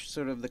Fish,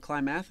 sort of the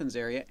Climb Athens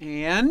area,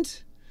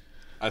 and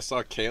I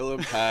saw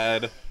Caleb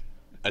had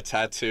a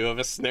tattoo of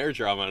a snare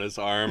drum on his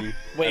arm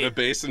and a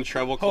bass and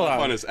treble clef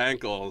on his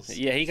ankles.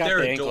 Yeah, he got They're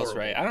the ankles adorable.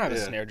 right. I don't have a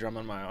snare drum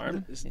on my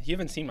arm. You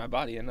haven't seen my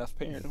body enough,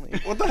 apparently.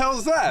 What the hell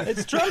is that?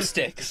 It's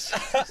drumsticks.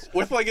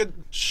 With like a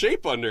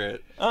shape under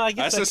it. I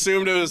just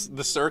assumed it was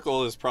the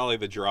circle is probably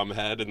the drum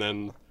head and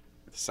then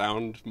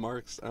sound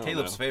marks. I don't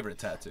Caleb's know. favorite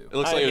tattoo. It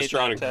looks I like it was hate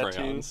drawn in that tattoo.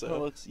 crayon.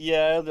 So.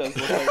 Yeah, it does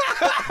look like...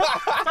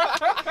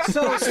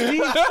 so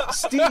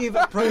Steve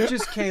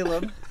approaches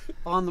Caleb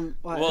on the.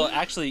 Well,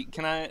 actually,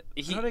 can I?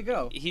 How'd it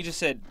go? He just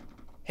said,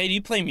 "Hey, do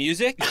you play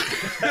music?"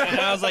 And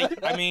I was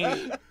like, "I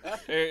mean,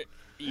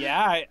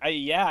 yeah,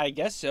 I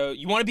guess so.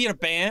 You want to be in a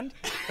band?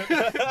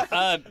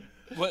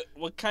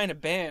 What kind of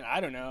band?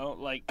 I don't know,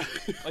 like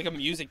a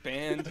music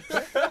band."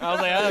 I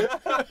was like,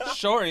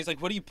 "Sure." And he's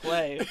like, "What do you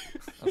play?"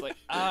 I was like,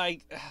 "I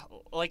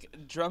like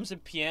drums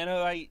and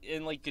piano,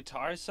 and like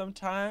guitars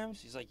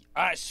sometimes." He's like,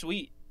 "All right,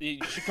 sweet.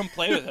 You should come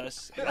play with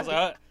us." And I was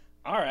like,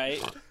 "All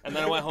right." And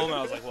then I went home and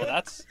I was like, "Well,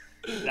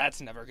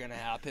 that's never gonna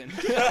happen."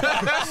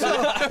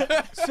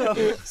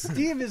 So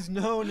Steve is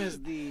known as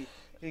the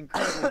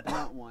incredibly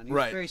blunt one. He's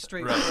very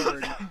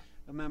straightforward,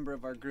 a member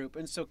of our group.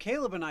 And so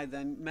Caleb and I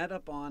then met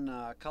up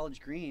on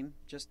College Green,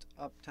 just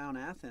uptown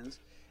Athens,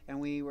 and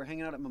we were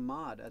hanging out at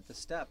Mamad at the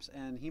steps.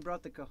 And he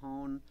brought the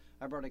cajon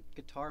I brought a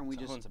guitar, and we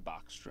That just one's a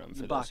box drum for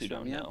the those box who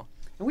drum, don't yeah. know.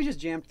 And we just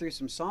jammed through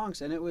some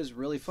songs, and it was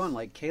really fun.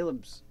 Like,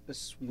 Caleb's a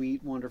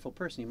sweet, wonderful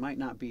person. He might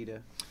not be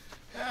to...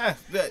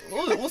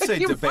 We'll say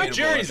debatable.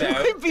 Jury's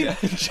out.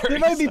 There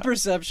might be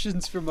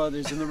perceptions from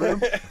others in the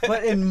room,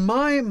 but in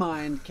my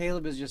mind,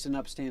 Caleb is just an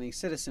upstanding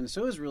citizen,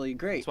 so it was really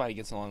great. That's why he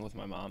gets along with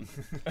my mom.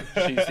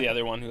 She's the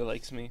other one who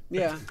likes me.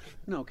 Yeah.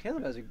 No,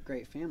 Caleb has a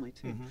great family,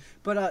 too.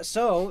 But,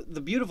 so,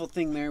 the beautiful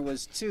thing there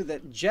was, too,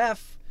 that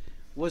Jeff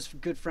was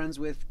good friends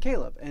with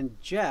Caleb, and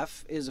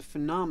Jeff is a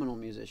phenomenal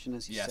musician,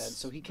 as he Yes. said.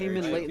 So he came Very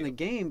in true. late in the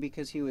game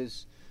because he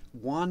was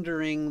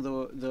wandering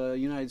the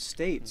United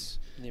States,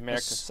 The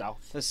American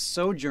South. a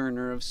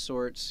sojourner of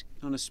sorts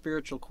on a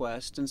spiritual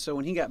quest. And so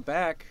when he got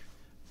back,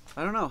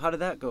 I don't know, how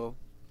did that go?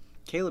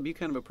 Caleb, you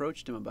kind of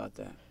approached him about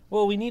that.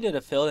 Well, we needed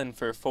a fill-in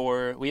for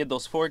 4. We had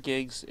those 4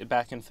 gigs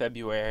back in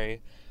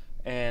February,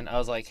 and I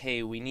was like,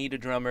 hey, we need a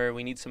drummer.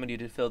 We need somebody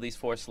to fill these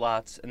 4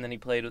 slots. And then he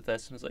played with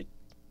us and was like,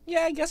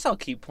 yeah, I guess I'll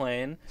keep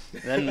playing.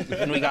 And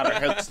then we got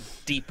our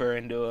hooks deeper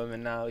into him,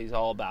 and now he's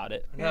all about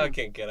it. Now I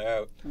can't get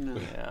out. No.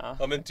 Yeah.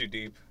 I'm in too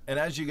deep. And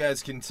as you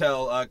guys can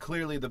tell,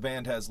 clearly the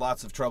band has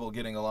lots of trouble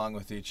getting along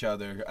with each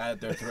other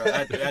at their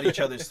at each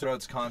other's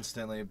throats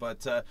constantly.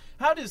 But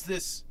how does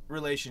this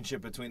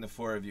relationship between the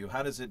 4 of you?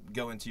 How does it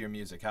go into your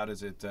music? How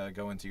does it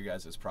go into your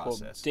guys' Well,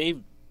 process?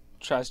 Dave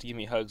tries to give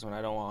me hugs when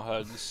I don't want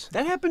hugs.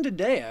 That happened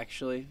today,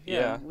 actually.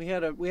 Yeah. We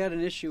had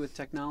an issue with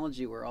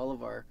technology where all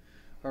of our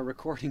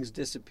recordings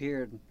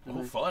disappeared.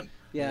 Oh, fun!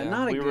 Yeah,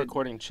 not a we good... were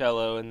recording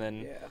cello, and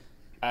then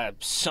Yeah.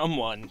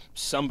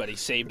 somebody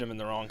saved him in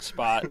the wrong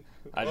spot.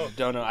 I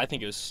don't know. I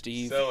think it was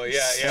Steve. So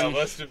yeah,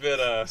 must have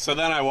been So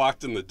then I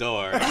walked in the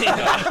door.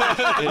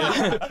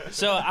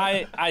 So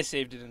I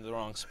saved it in the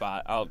wrong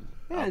spot. I'll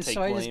and take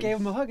so I blame. just gave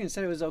him a hug and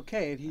said it was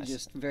okay, and he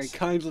just very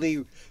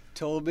kindly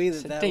told me I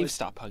that said, that Dave, was...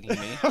 stop hugging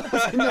me.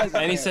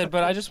 And he said,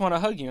 but I just want to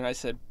hug you. And I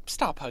said,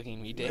 stop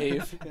hugging me,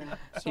 Dave.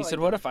 He said,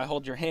 what if I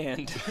hold your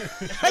hand?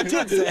 I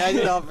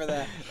did offer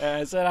that.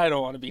 And I said, I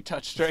don't want to be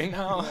touched right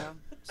now. Yeah.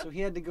 So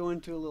he had to go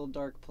into a little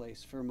dark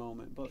place for a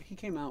moment, but he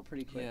came out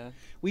pretty quick. Yeah.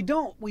 We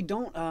don't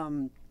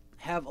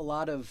have a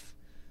lot of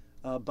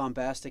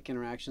bombastic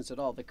interactions at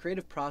all. The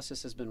creative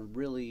process has been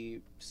really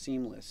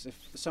seamless. If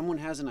someone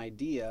has an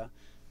idea,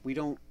 we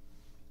don't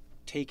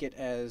take it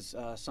as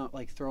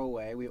like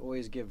throwaway. We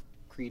always give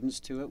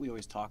credence to it. We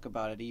always talk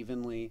about it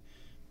evenly,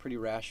 pretty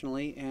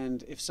rationally.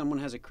 And if someone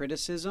has a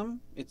criticism,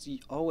 it's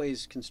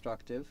always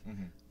constructive,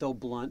 though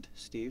blunt.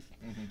 Steve.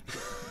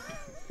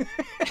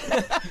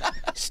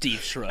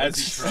 Steve shrugs.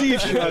 As he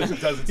shrugs,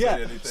 doesn't say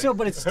anything. So,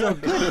 but it's still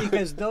good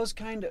because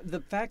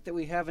the fact that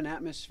we have an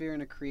atmosphere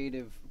and a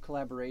creative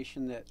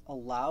collaboration that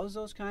allows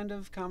those kind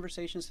of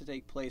conversations to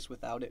take place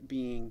without it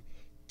being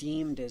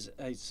deemed as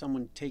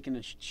someone taking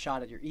a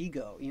shot at your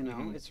ego,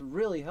 it's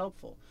really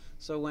helpful.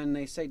 So when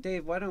they say,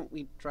 Dave, why don't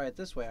we try it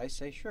this way? I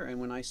say, sure. And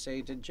when I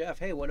say to Jeff,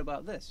 hey, what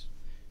about this?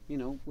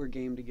 We're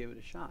game to give it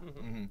a shot.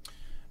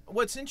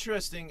 What's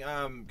interesting,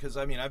 because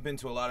I've been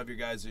to a lot of your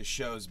guys'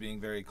 shows, being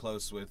very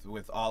close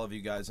with all of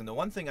you guys, and the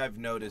one thing I've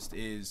noticed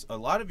is a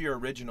lot of your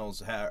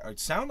originals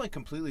sound like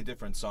completely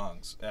different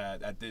songs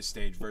at this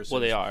stage versus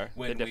Well, they are.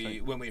 when They're we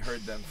different. when we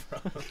heard them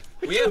from.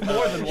 We have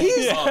more than one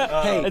song.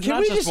 Hey, It's can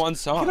not we just one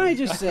song. Can I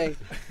just say,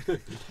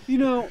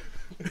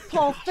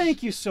 Paul,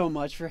 thank you so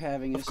much for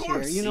having us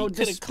here. He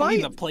could have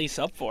cleaned the place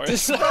up for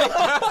us.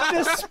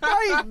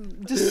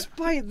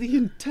 Despite the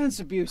intense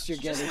abuse you're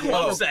getting here,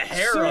 Loves the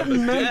hair on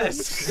the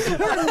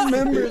certain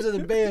members of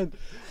the band.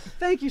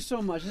 Thank you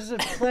so much. This is a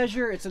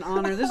pleasure. It's an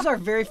honor. This is our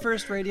very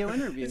first radio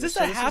interview. Is this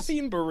a happy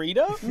and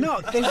burrito?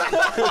 No,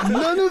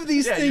 none of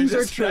these things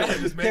are true.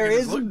 just There making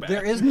is us look bad.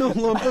 there is no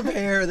lump of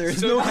hair. There is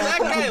So no does that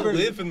guy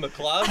live in the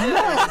closet? Or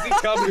does he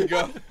come and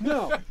go?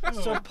 No.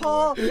 So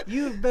Paul,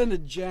 you've been a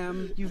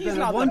gem. You've He's been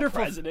not a the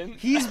wonderful president.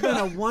 He's been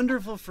a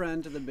wonderful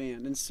friend to the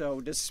band, and so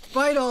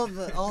despite all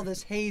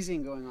this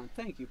hazing going on,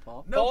 thank you,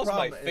 Paul. No Paul's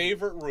my problem.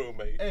 favorite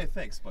roommate. Hey,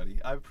 thanks, buddy.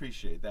 I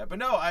appreciate that. But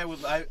no,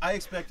 I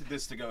expected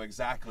this to go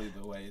exactly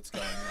the way it's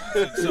going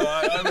now. So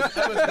I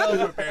was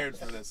well prepared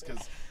for this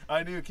because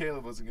I knew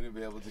Caleb wasn't going to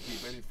be able to keep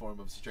any form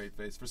of straight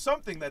face for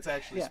something that's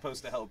actually Yeah.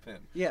 supposed to help him.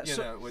 Yeah, You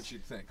so- know, what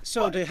you'd think.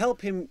 So to help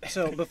him,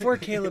 before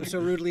Caleb so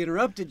rudely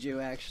interrupted you,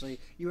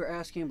 actually, you were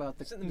asking about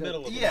the, in the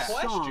middle of a Yeah.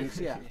 songs.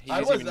 Yeah. He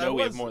doesn't even know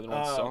we have more than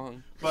one uh,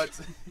 song. But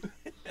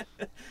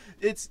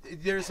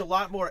there's a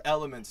lot more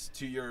elements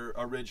to your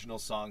original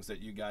songs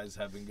that you guys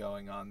have been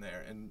going on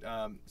there. And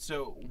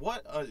so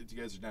what you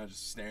guys are now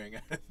just staring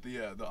at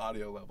the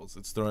audio levels.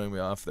 It's throwing me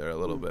off there a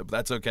little bit, but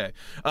that's okay.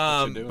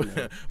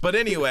 But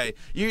anyway,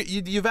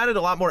 you've added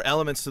a lot more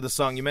elements to the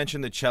song. You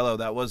mentioned the cello.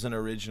 That wasn't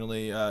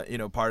originally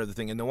part of the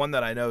thing. And the one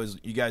that I know is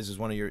you guys is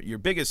one of your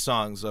biggest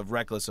songs of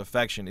Reckless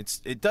Affection.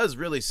 It does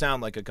really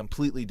sound like a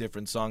completely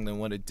different song than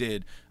what it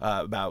did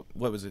about,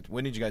 what was it?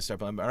 When did you guys start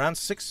playing? Around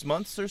 6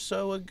 months or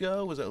so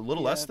ago? Was it a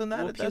little less than that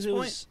Well, at that because it point?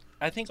 was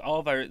I think all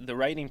of the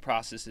writing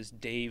process is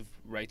Dave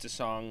writes a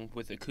song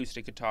with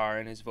acoustic guitar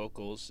and his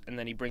vocals, and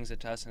then he brings it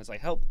to us and it's like,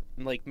 help,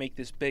 like, make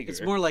this bigger.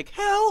 It's more like,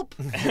 help!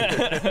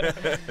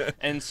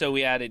 And so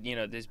we added,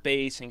 this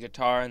bass and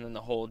guitar and then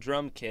the whole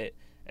drum kit.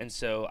 And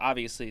so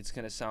obviously it's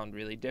going to sound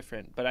really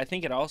different. But I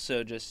think it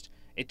also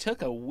it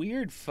took a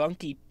weird,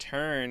 funky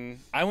turn.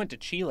 I went to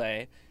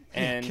Chile.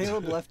 And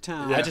Caleb left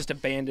town. I just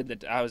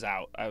abandoned I was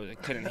out. I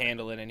couldn't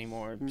handle it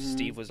anymore.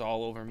 Steve was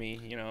all over me,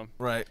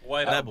 Right.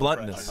 That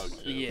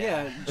bluntness.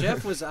 Yeah,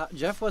 Jeff was out,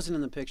 Jeff wasn't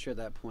in the picture at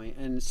that point,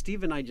 and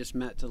Steve and I just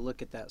met to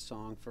look at that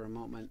song for a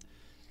moment,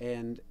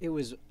 and it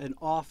was an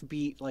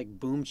offbeat like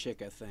boom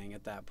chicka thing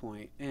at that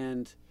point,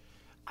 and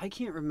I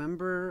can't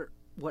remember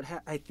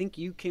I think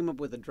you came up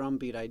with a drum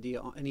beat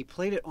idea, and he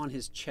played it on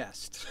his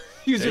chest.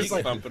 He was just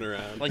like bumping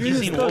around. Like you've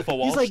seen Wolf of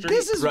Wall Street? He's like,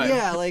 this is,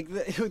 like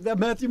the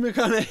Matthew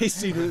McConaughey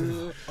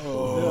scene.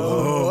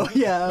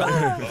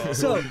 Yeah.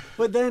 So,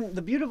 but then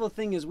the beautiful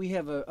thing is we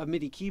have a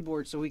MIDI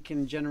keyboard, so we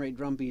can generate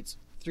drum beats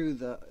through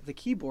the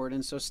keyboard,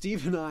 and so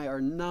Steve and I are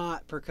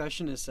not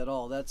percussionists at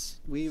all.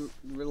 We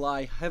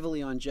rely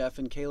heavily on Jeff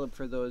and Caleb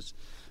for those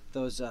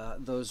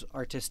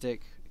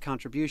artistic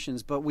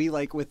contributions, but we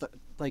with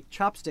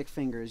chopstick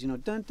fingers,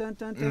 dun dun dun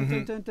dun dun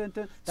dun dun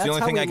dun. It's the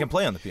only thing I can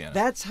play on the piano.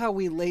 That's how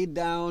we laid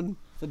down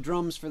the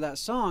drums for that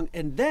song,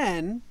 and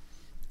then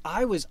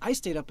I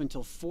stayed up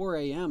until 4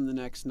 a.m. the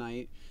next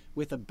night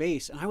with a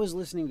bass, and I was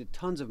listening to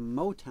tons of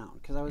Motown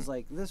because I was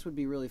like, this would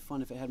be really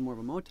fun if it had more of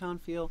a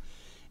Motown feel.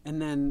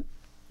 And then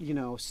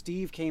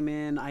Steve came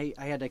in. I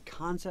had a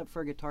concept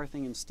for a guitar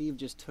thing, and Steve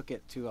just took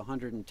it to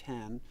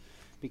 110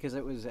 because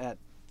it was at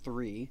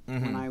 3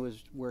 when I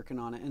was working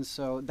on it, and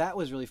so that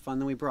was really fun.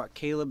 Then we brought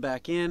Caleb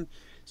back in,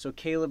 so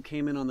Caleb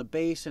came in on the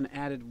bass and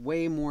added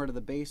way more to the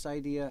bass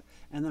idea,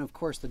 and then of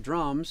course the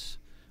drums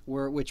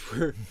which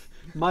were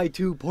my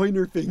 2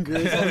 pointer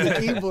fingers on the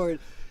keyboard.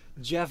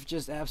 Jeff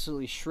just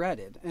absolutely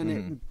shredded, and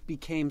it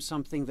became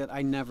something that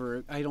I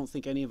don't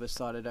think any of us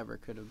thought it ever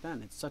could have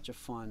been. It's such a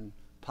fun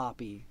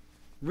poppy.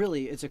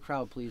 Really, it's a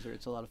crowd pleaser.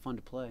 It's a lot of fun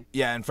to play.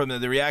 Yeah, and from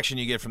the reaction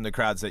you get from the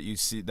crowds that you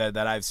see that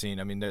I've seen,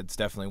 I mean, that's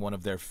definitely one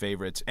of their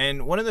favorites.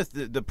 And one of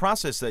the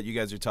process that you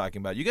guys are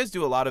talking about, you guys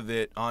do a lot of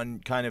it on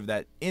kind of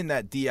that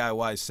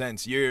DIY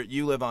sense.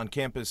 You live on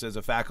campus as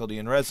a faculty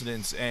in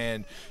residence,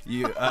 and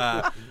you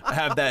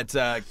have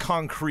that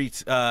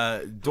concrete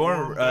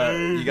dorm.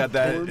 You got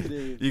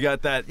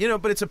that.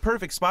 But it's a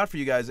perfect spot for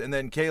you guys. And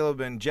then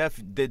Caleb and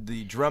Jeff did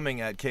the drumming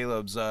at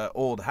Caleb's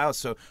old house.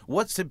 So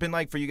what's it been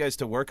like for you guys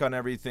to work on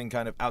everything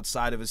kind of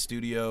outside of a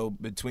studio,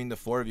 between the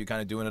 4 of you,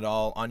 kind of doing it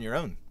all on your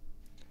own?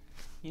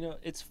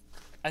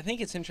 I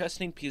think it's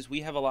interesting because we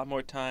have a lot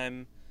more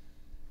time.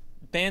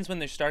 Bands, when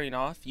they're starting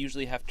off,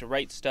 usually have to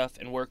write stuff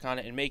and work on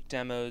it and make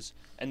demos,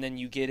 and then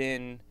you get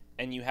in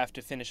and you have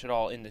to finish it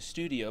all in the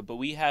studio. But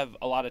we have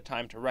a lot of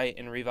time to write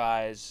and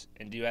revise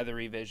and do other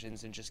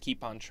revisions and just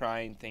keep on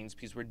trying things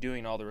because we're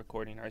doing all the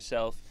recording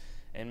ourselves.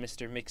 And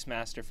Mr.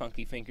 Mixmaster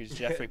Funky Fingers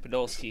Jeffrey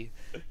Podolsky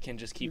can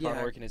just keep on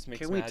working his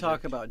mix magic. Can we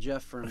talk about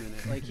Jeff for a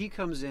minute? Like, he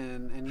comes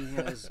in and he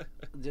has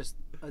just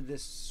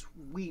this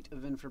suite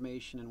of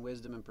information and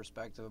wisdom and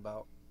perspective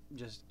about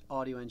just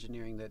audio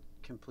engineering that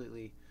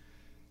completely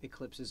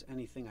eclipses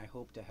anything I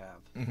hope to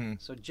have.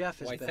 So Jeff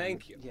has been.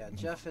 Thank you. Yeah,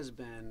 Jeff has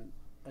been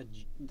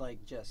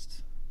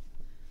just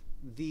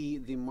the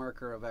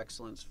marker of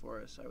excellence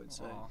for us, I would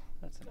say. Oh,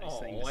 that's a nice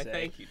thing to say.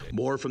 Thank you, Dave.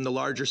 More from the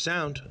larger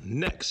sound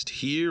next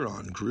here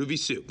on Groovy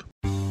Soup.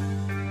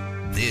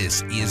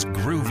 This is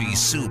Groovy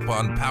Soup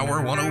on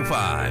Power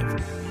 105.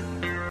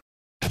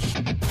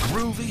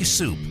 Groovy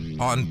Soup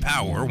on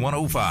Power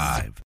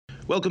 105.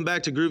 Welcome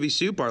back to Groovy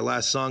Soup. Our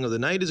last song of the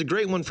night is a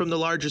great one from the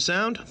larger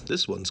sound.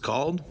 This one's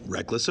called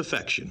Reckless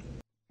Affection.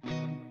 You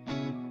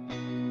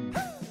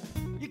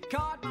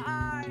caught my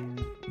eye,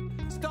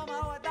 stole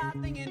my without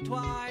thinking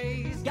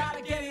twice.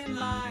 Gotta get in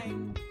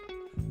line,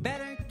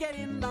 better get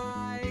in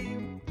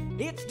line.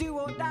 It's do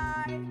or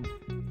die,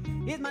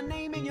 is my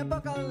name in your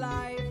book of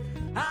life.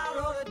 I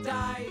roll the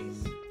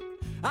dice,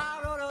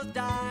 I roll those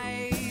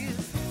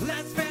dice.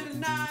 Let's spend the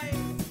night,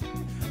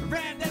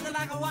 ran desert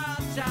like a wild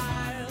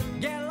child.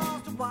 Get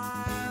lost a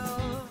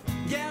while,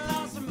 get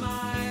lost a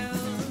mile.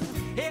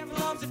 If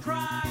love's a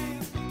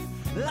crime,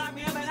 lock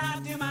me up and I'll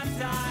do my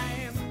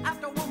time.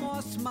 After one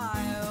more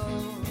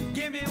smile,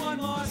 give me one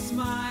more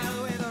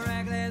smile. With a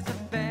reckless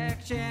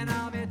affection,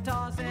 I'll be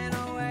tossing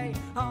away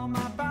all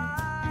my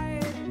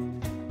pride.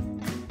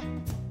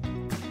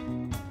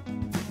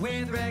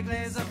 With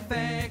reckless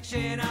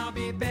affection, I'll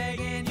be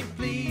begging you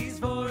please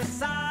for a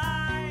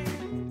sign.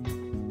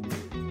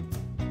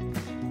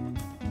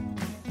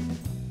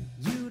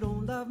 You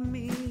don't love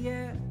me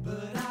yet,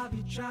 but I'll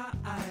be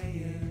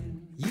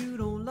trying. You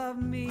don't love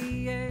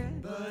me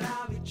yet, but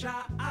I'll be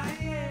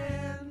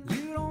trying.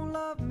 You don't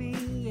love me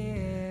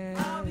yet,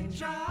 I'll be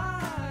trying.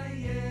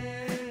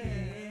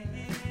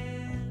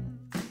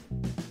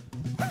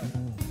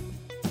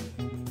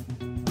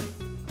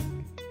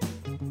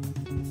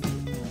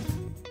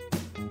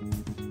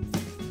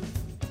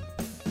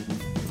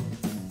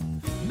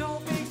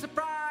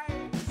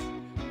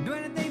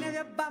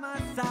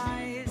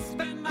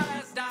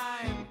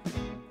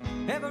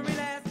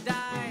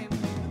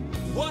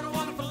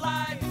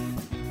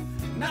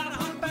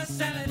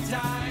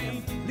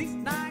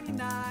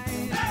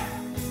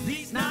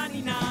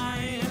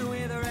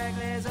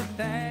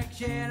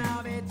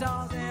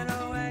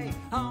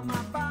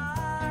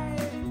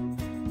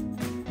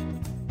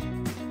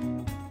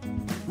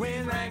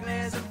 With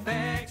reckless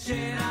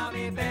affection, I'll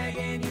be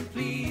begging you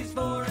please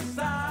for a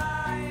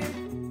sign.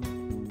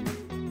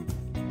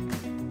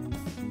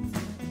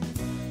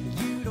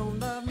 You don't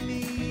love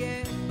me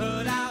yet,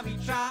 but I'll be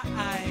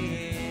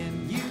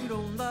trying. You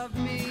don't love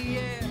me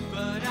yet,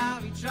 but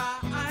I'll be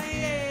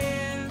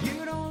trying.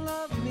 You don't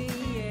love me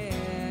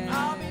yet,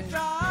 I'll be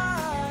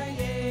trying.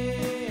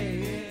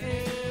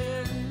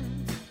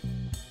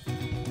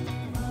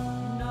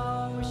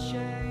 No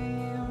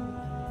shame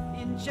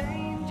in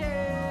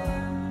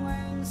changing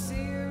when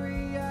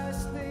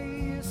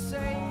seriously is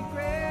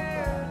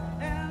sacred,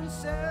 and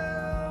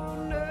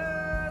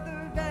sooner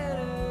the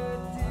better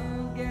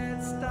to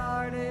get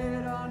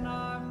started on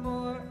our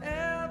forevers.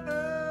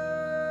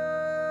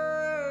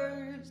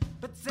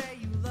 But say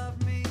you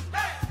love me,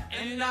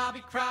 and I'll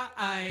be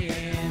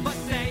crying. But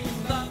say you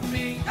love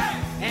me,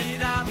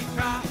 and I'll be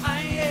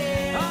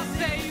crying. I'll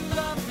say you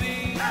love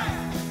me,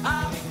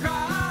 I'll be crying.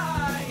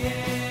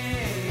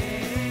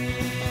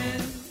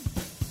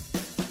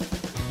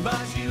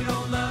 But you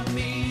don't love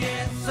me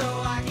yet, so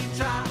I keep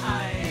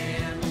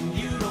trying.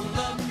 You don't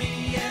love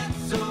me yet,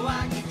 so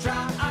I keep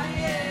trying.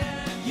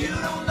 You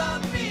don't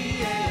love me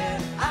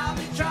yet, I'll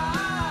be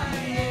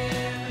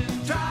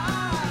trying,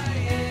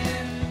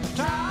 trying,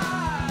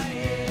 trying.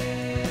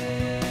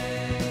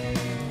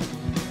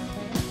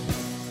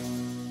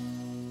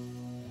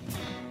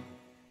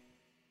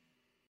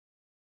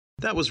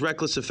 That was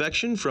Reckless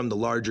Affection from The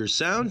Larger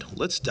Sound.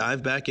 Let's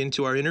dive back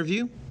into our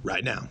interview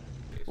right now.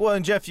 Well,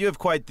 and Jeff, you have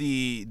quite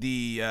the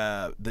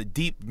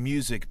deep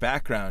music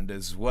background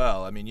as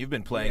well. I mean, you've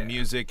been playing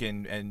music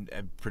and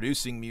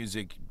producing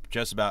music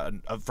just about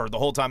for the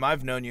whole time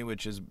I've known you,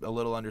 which is a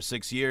little under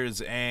 6 years,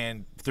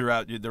 and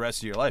throughout the rest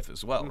of your life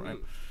as well, right?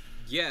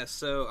 Yeah,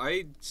 so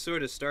I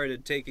sort of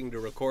started taking to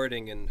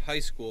recording in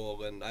high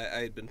school, and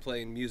I had been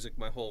playing music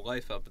my whole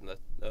life up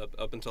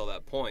until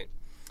that point.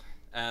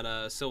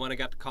 And so when I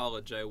got to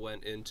college, I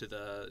went into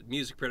the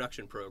music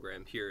production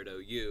program here at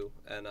OU,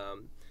 and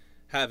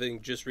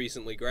having just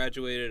recently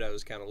graduated, I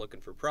was kind of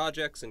looking for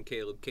projects, and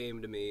Caleb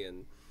came to me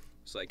and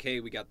was like, hey,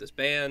 we got this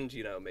band,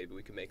 maybe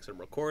we can make some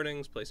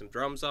recordings, play some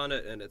drums on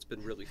it, and it's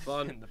been really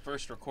fun. And the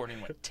first recording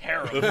went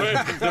terrible.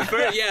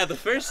 the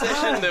first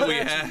session that we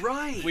had.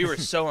 Right. We were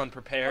so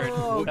unprepared.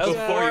 Oh, That was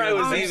before I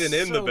was I'm even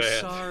in the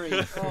band.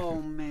 Sorry.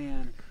 Oh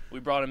man. We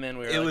brought him in.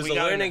 It was a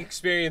learning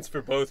experience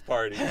for both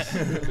parties.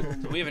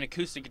 So we have an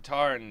acoustic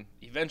guitar, and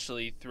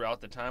eventually, throughout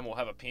the time, we'll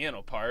have a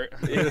piano part.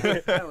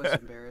 That was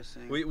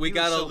embarrassing. We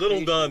got a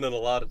little done in a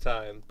lot of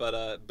time, but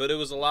it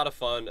was a lot of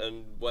fun.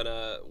 And when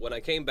I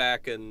came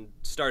back and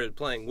started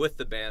playing with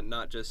the band,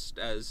 not just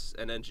as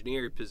an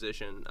engineer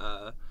position,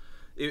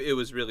 it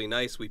was really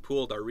nice. We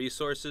pooled our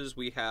resources.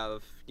 We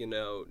have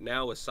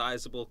now a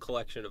sizable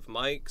collection of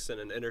mics and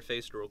an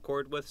interface to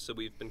record with. So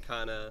we've been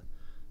kind of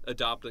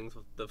adopting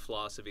the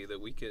philosophy that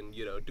we can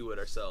do it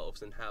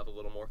ourselves and have a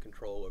little more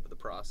control over the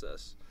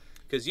process.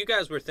 Because you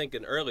guys were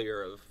thinking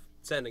earlier of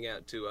sending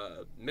out to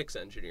a mix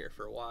engineer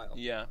for a while.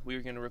 Yeah, we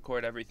were going to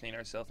record everything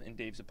ourselves in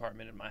Dave's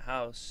apartment in my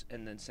house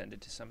and then send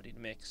it to somebody to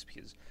mix,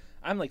 because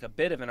I'm like a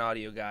bit of an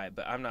audio guy,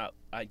 but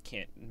I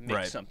can't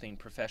mix something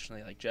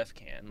professionally like Jeff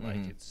can. Mm-hmm.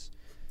 Like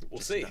We'll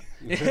see.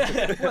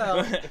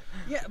 Well,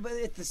 yeah, but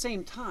at the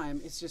same time,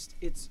 it's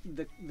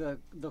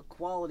the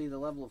quality, the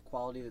level of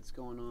quality that's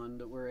going on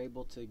that we're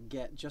able to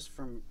get just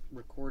from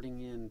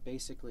recording in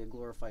basically a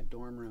glorified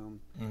dorm room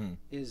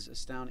is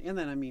astounding. And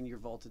then, I mean, your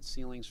vaulted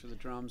ceilings for the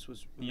drums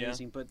was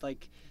amazing. Yeah. But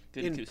like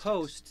good in acoustics.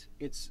 post,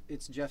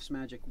 it's Jeff's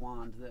magic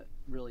wand that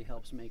really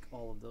helps make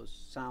all of those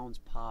sounds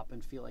pop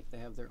and feel like they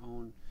have their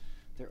own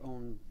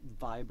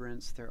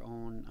vibrance, their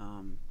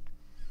own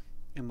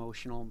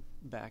emotional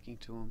backing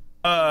to them.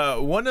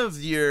 One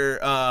of your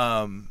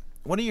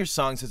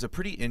songs has a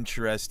pretty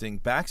interesting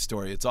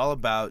backstory. It's all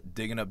about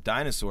digging up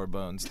dinosaur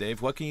bones.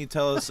 Dave, what can you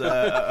tell us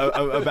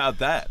about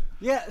that?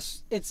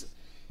 Yes, it's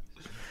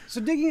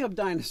so digging up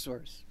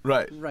dinosaurs.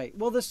 Right. Right.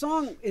 Well, the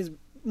song is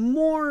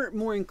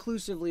more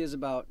inclusively is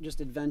about just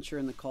adventure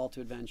and the call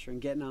to adventure and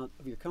getting out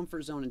of your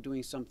comfort zone and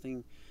doing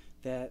something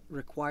that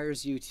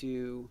requires you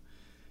to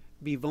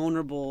be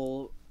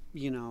vulnerable,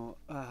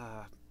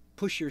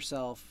 push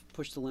yourself,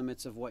 push the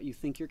limits of what you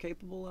think you're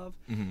capable of.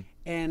 Mm-hmm.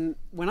 And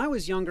when I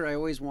was younger, I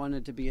always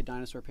wanted to be a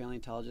dinosaur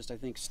paleontologist. I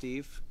think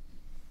Steve.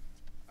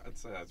 I'd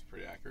say that's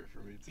pretty accurate for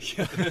me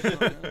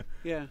too.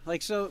 Yeah,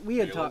 like so we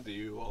had talked. Do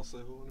you also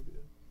want to be?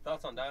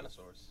 Thoughts on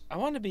dinosaurs? I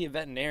wanted to be a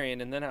veterinarian,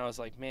 and then I was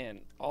like,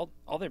 man, all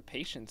their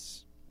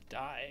patients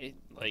die.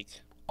 Like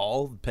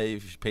all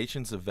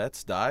patients of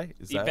vets die?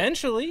 Is that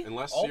eventually?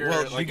 Unless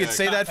you're you could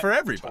say that for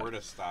everybody.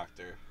 Tortoise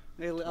doctor.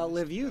 They'll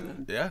outlive you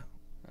then. Yeah.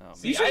 Oh,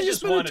 See, I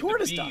just wanted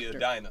to be a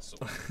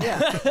dinosaur.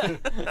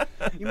 Yeah.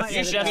 You might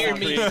hear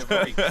me.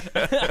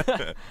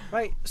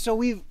 Right. So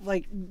we've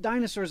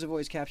dinosaurs have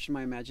always captured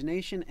my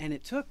imagination, and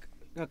it took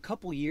a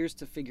couple years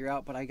to figure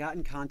out, but I got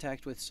in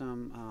contact with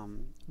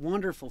some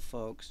wonderful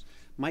folks,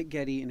 Mike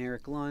Getty and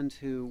Eric Lund,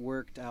 who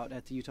worked out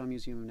at the Utah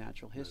Museum of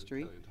Natural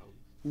History.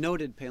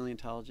 Noted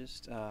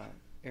paleontologist,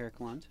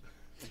 Eric Lund.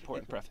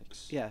 Important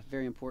prefix. Yeah,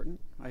 very important.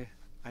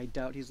 I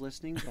doubt he's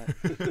listening,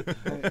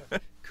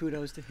 but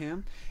kudos to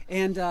him.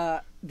 And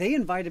they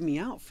invited me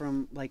out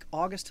from like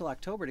August till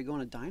October to go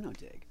on a dino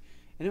dig.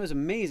 And it was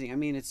amazing. I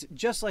mean, it's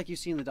just like you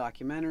see in the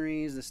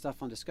documentaries, the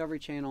stuff on Discovery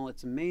Channel.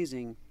 It's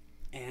amazing.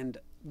 And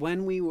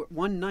when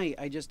one night,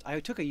 I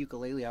took a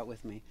ukulele out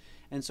with me.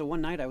 And so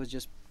one night I was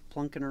just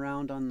plunking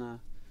around on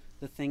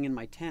the thing in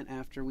my tent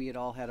after we had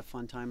all had a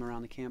fun time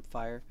around the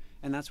campfire.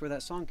 And that's where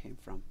that song came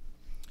from.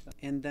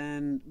 And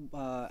then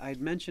I'd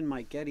mentioned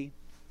Mike Getty,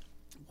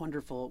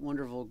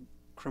 wonderful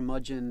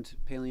curmudgeoned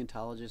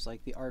paleontologist,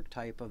 like the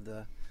archetype of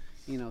the,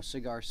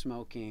 cigar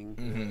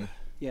smoking.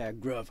 Yeah,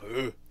 gruff.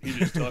 He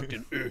just talked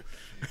in.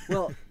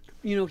 Well,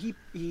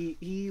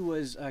 he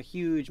was a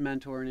huge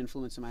mentor and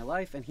influence in my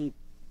life, and he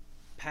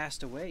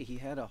passed away. He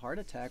had a heart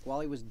attack while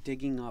he was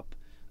digging up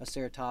a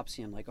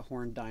ceratopsian, like a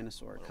horned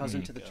dinosaur,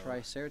 cousin to the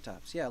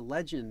Triceratops. Yeah,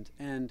 legend.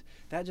 And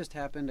that just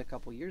happened a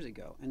couple years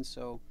ago. And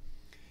so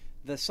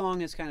the song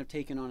has kind of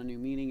taken on a new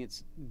meaning.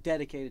 It's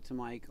dedicated to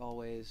Mike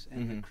always,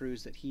 and the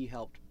crews that he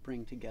helped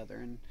bring together.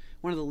 And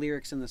one of the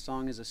lyrics in the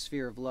song is a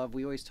sphere of love.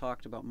 We always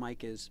talked about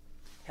Mike as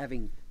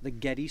having the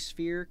Getty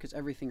sphere, because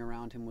everything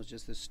around him was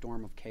just this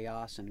storm of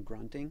chaos and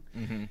grunting.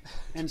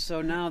 And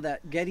so now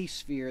that Getty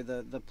sphere,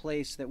 the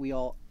place that we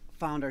all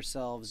found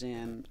ourselves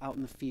in, out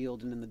in the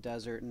field and in the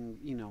desert, and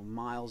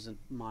miles and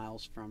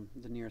miles from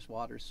the nearest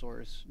water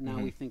source, now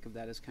we think of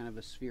that as kind of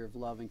a sphere of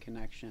love and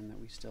connection that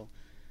we still,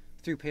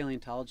 through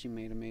paleontology,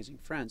 made amazing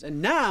friends.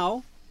 And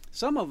now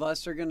some of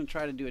us are going to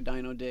try to do a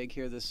dino dig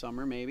here this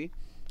summer. Maybe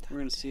we're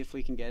going to see if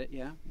we can get it.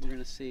 Yeah, we're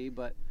going to see,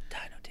 but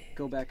dino dig.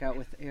 Go back out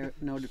with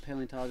noted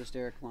paleontologist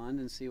Eric Lund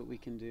and see what we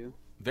can do.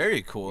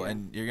 Very cool. Yeah.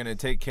 And you're going to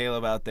take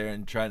Caleb out there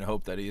and try and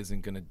hope that he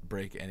isn't going to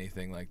break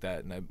anything like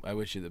that. And I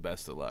wish you the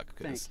best of luck.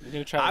 Thanks.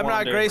 I'm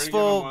not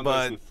graceful,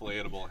 but those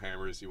inflatable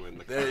hammers you win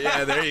the car.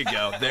 Yeah, there you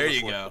go. There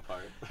you go.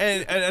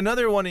 And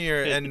another one of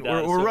your, and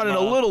we're running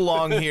a little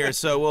long here,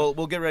 so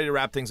we'll get ready to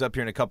wrap things up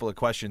here in a couple of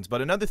questions.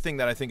 But another thing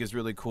that I think is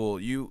really cool,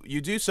 you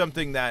do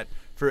something that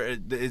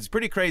is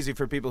pretty crazy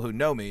for people who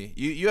know me.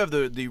 You have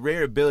the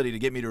rare ability to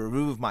get me to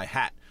remove my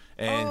hat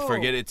and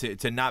forget it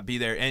to not be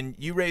there. And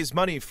you raise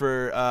money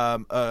for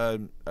a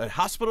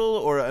hospital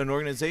or an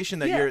organization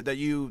that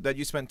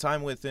you spent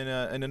time with in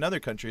another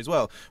country as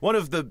well. One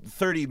of the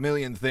 30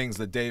 million things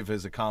that Dave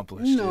has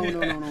accomplished. No.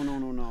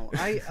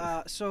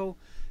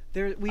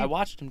 I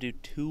watched him do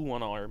 2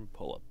 one-arm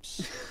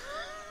pull-ups.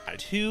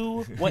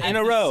 2 in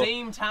a row.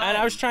 Same time. And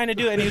I was trying to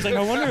do it, and he was like,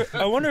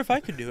 I wonder if I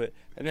could do it.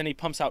 And then he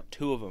pumps out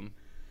 2 of them.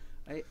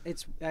 I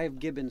have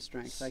Gibbon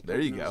strength.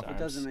 There you go. It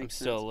doesn't make I'm sense.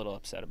 still a little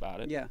upset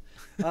about it. Yeah.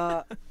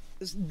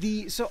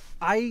 So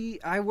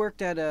I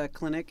worked at a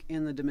clinic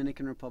in the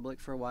Dominican Republic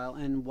for a while,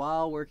 and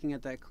while working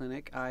at that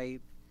clinic, I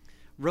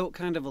wrote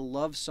kind of a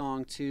love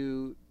song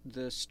to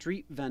the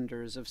street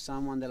vendors of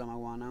San Juan de la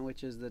Maguana,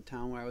 which is the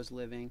town where I was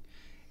living,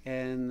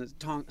 and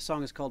the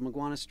song is called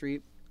Maguana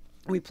Street.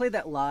 We played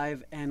that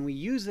live, and we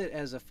use it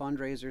as a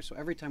fundraiser. So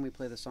every time we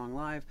play the song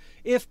live,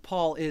 if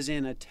Paul is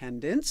in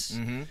attendance,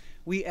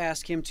 we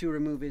ask him to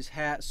remove his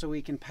hat so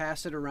we can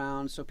pass it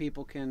around so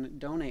people can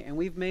donate. And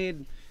we've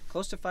made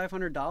close to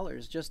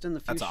 $500 just in the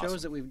few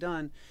shows that we've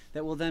done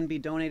that will then be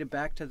donated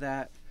back to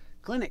that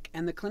clinic.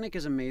 And the clinic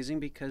is amazing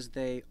because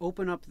they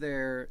open up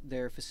their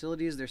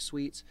facilities, their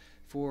suites,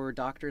 for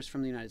doctors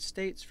from the United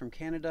States, from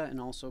Canada,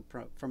 and also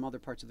from other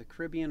parts of the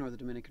Caribbean or the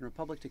Dominican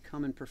Republic to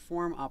come and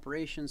perform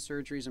operations,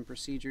 surgeries, and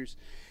procedures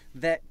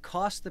that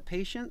cost the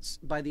patients,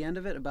 by the end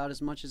of it, about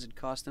as much as it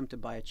cost them to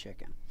buy a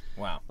chicken.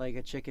 Wow. Like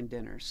a chicken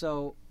dinner.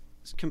 So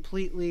it's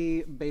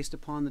completely based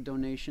upon the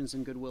donations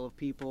and goodwill of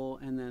people,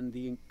 and then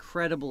the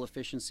incredible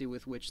efficiency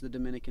with which the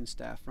Dominican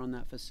staff run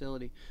that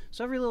facility.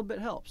 So every little bit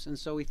helps. And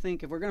so we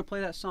think if we're going to play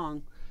that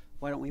song,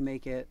 why don't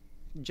we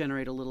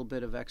generate a little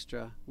bit of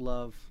extra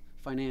love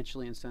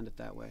financially and send it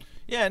that way.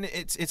 Yeah, and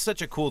it's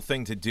such a cool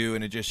thing to do,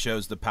 and it just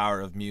shows the power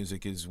of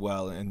music as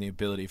well, and the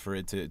ability for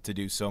it to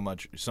do so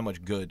much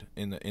good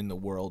in the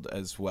world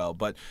as well.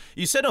 But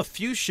you said a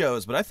few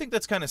shows, but I think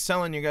that's kind of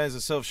selling you guys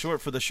yourself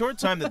short. For the short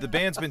time that the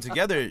band's been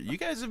together, you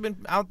guys have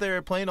been out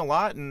there playing a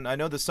lot, and I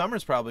know the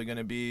summer's probably going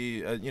to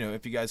be,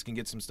 if you guys can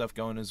get some stuff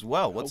going as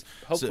well.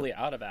 Hopefully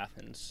out of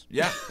Athens.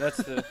 Yeah, that's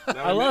the.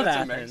 No, I love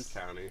Athens. Meigs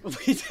County.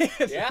 We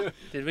did. Yeah.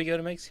 Did we go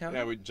to Meigs County?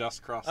 Yeah, we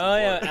just crossed. Oh the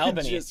border. yeah,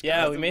 Albany.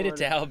 Yeah, we made it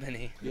to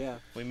Albany. Yeah,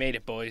 we made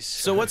it, boys.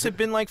 So what's it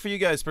been like for you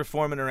guys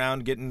performing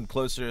around, getting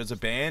closer as a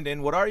band,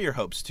 and what are your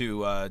hopes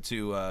for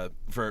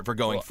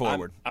going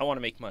forward? I want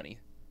to make money.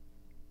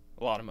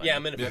 A lot of money. Yeah,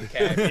 I'm in it for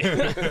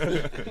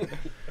the cash.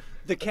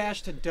 The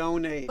cash to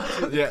donate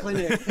to the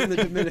clinic in the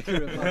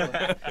Dominican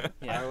Republic.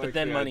 Yeah, but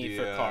then money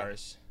for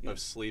cars. Of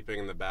sleeping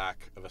in the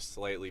back of a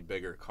slightly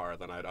bigger car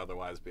than I'd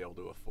otherwise be able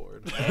to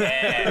afford.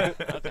 Yeah.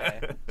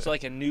 Okay. So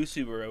like a new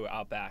Subaru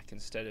Outback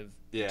instead of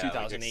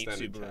 2008 like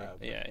Subaru. Cab.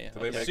 Yeah.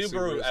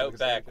 Subaru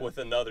Outback with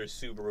another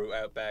Subaru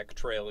Outback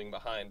trailing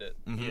behind it,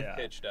 Yeah.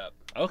 hitched up.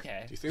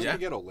 Okay. Do you think we could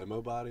get a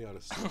limo body on a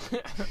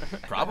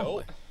Subaru?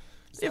 Probably.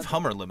 They have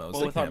Hummer limos.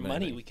 Well, They with can our have money,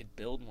 anything. we could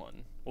build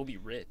one. We'll be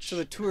rich. So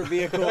the tour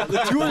vehicle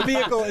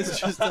is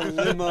just a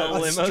limo, A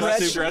limo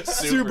stretch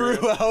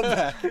Subaru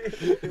Outback.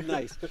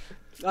 Nice.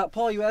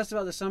 Paul, you asked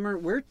about the summer.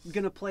 We're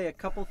gonna play a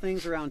couple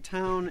things around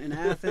town in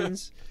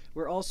Athens.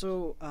 We're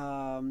also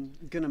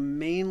gonna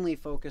mainly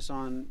focus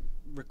on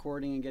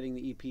recording and getting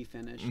the EP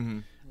finished.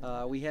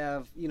 We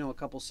have, a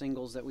couple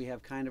singles that we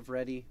have kind of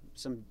ready.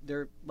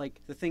 They're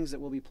like the things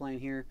that we'll be playing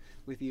here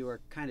with you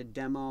are kind of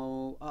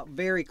demo,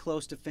 very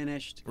close to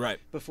finished. Right.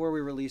 Before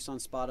we release on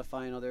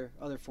Spotify and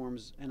other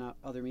forms and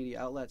other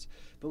media outlets.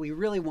 But we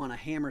really want to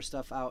hammer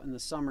stuff out in the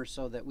summer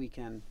so that we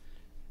can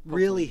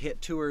really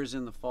hit tours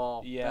in the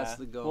fall. Yeah. That's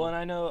the goal. Well, and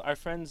I know our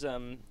friends,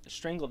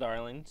 Strangle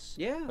Darlings.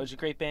 Yeah. Which is a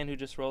great band who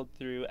just rolled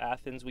through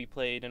Athens. We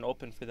played and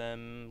opened for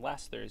them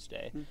last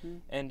Thursday.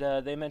 And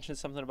they mentioned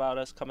something about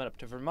us coming up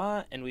to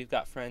Vermont, and we've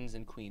got friends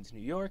in Queens,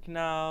 New York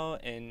now,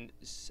 and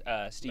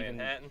Steve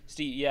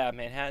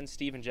Manhattan.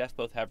 Steve and Jeff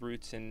both have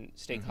roots in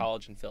State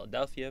College in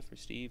Philadelphia for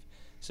Steve.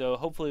 So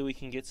hopefully we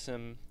can get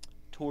some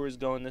tours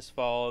going this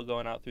fall,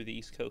 going out through the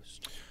East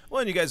Coast. Well,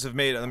 and you guys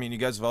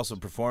have also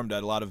performed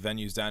at a lot of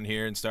venues down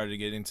here and started to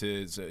get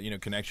into,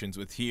 connections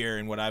with here.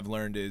 And what I've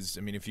learned is,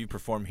 if you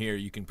perform here,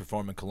 you can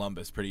perform in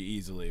Columbus pretty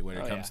easily when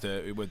it comes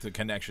to with the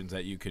connections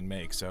that you can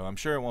make. So I'm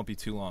sure it won't be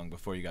too long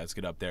before you guys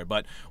get up there.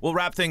 But we'll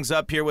wrap things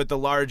up here with The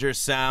Larger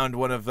Sound,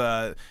 one of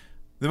the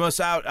most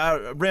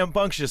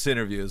rambunctious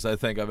interviews I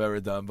think I've ever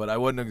done, but I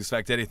wouldn't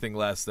expect anything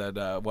less than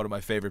one of my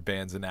favorite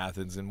bands in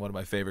Athens and one of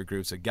my favorite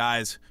groups of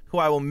guys who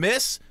I will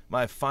miss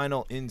my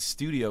final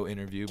in-studio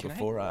interview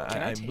before I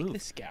Can I move. take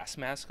this gas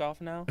mask off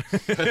now?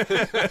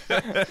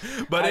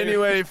 But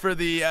anyway, for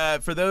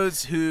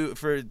those who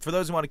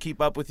want to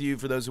keep up with you,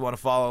 for those who want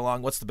to follow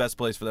along, what's the best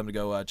place for them to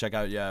go check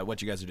out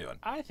what you guys are doing?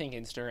 I think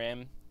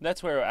Instagram.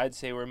 That's where I'd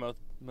say we're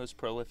most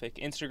prolific.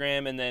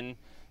 Instagram, and then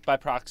by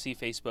proxy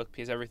Facebook,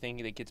 because everything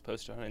that gets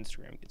posted on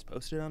Instagram gets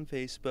posted on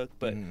Facebook.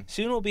 But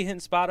soon we'll be hitting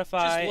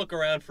Spotify. Just look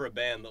around for a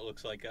band that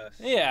looks like us.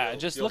 Yeah,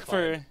 you'll look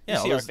for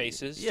see our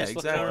faces. Yeah, just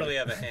exactly. We don't really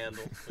have a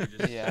handle.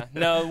 Yeah,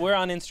 no, we're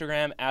on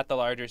Instagram at The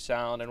Larger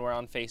Sound, and we're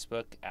on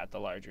Facebook at The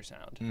Larger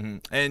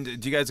Sound. And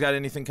do you guys got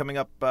anything coming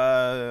up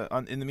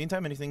in the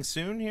meantime? Anything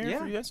soon here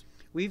for you guys?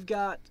 We've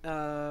got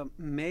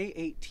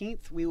May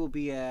 18th. We will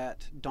be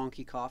at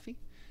Donkey Coffee.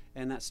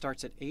 And that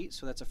starts at 8,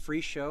 so that's a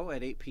free show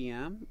at 8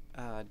 p.m.,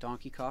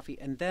 Donkey Coffee.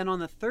 And then on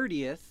the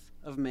 30th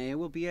of May,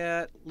 we'll be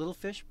at Little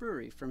Fish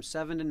Brewery from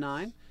 7 to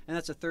 9, and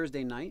that's a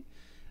Thursday night.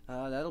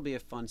 That'll be a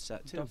fun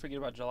set, too. Don't forget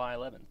about July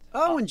 11th.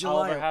 Oh, in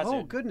July. Oliver Hazard,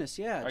 oh, goodness,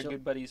 yeah. Our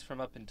good buddies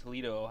from up in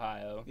Toledo,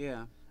 Ohio.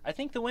 Yeah. I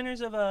think the winners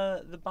of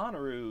the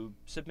Bonnaroo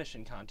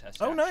submission contest.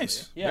 Oh, actually.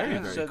 nice. Yeah, very,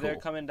 very so cool. They're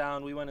coming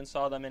down. We went and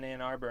saw them in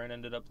Ann Arbor and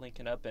ended up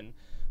linking up, and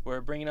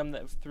we're bringing them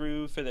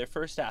through for their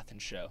first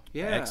Athens show.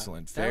 Yeah.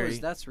 Excellent.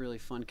 That's a really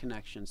fun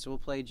connection. So we'll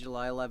play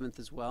July 11th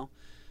as well.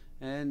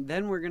 And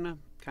then we're going to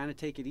kind of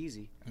take it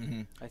easy,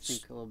 I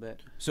think, a little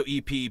bit. So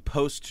EP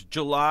post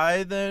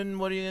July, then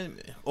what do you,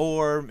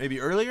 or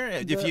maybe earlier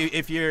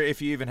if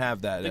you even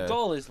have that. The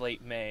goal is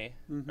late May,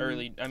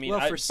 early. I mean,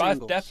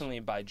 definitely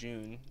by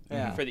June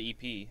for the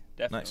EP.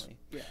 Definitely.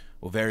 Nice. Yeah.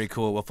 Well, very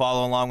cool. We'll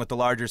follow along with The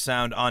Larger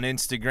Sound on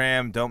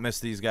Instagram. Don't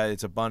miss these guys.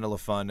 It's a bundle of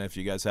fun. If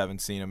you guys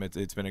haven't seen them,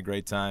 it's been a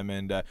great time,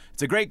 and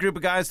it's a great group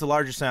of guys. The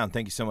Larger Sound.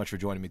 Thank you so much for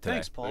joining me today.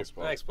 Thanks, Paul.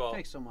 Thanks, Paul.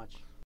 Thanks so much.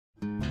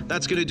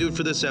 That's going to do it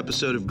for this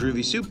episode of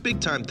Groovy Soup. Big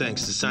time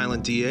thanks to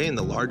Silent DA and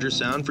The Larger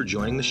Sound for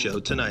joining the show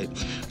tonight.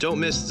 Don't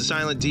miss the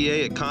Silent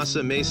DA at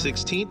Casa May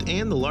 16th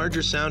and The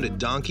Larger Sound at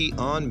Donkey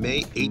on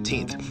May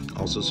 18th.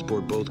 Also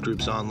support both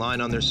groups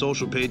online on their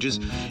social pages.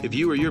 If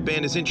you or your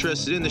band is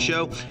interested in the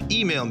show,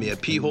 email me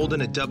at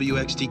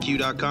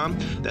pholden@wxtq.com.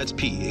 That's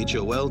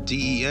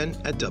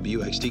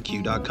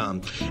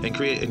PHOLDEN@wxtq.com.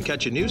 And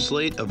catch a new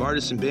slate of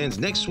artists and bands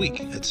next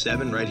week at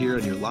 7 right here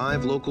on your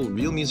live local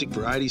real music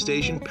variety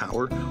station,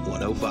 Power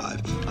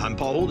 105. I'm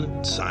Paul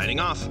Holden, signing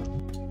off.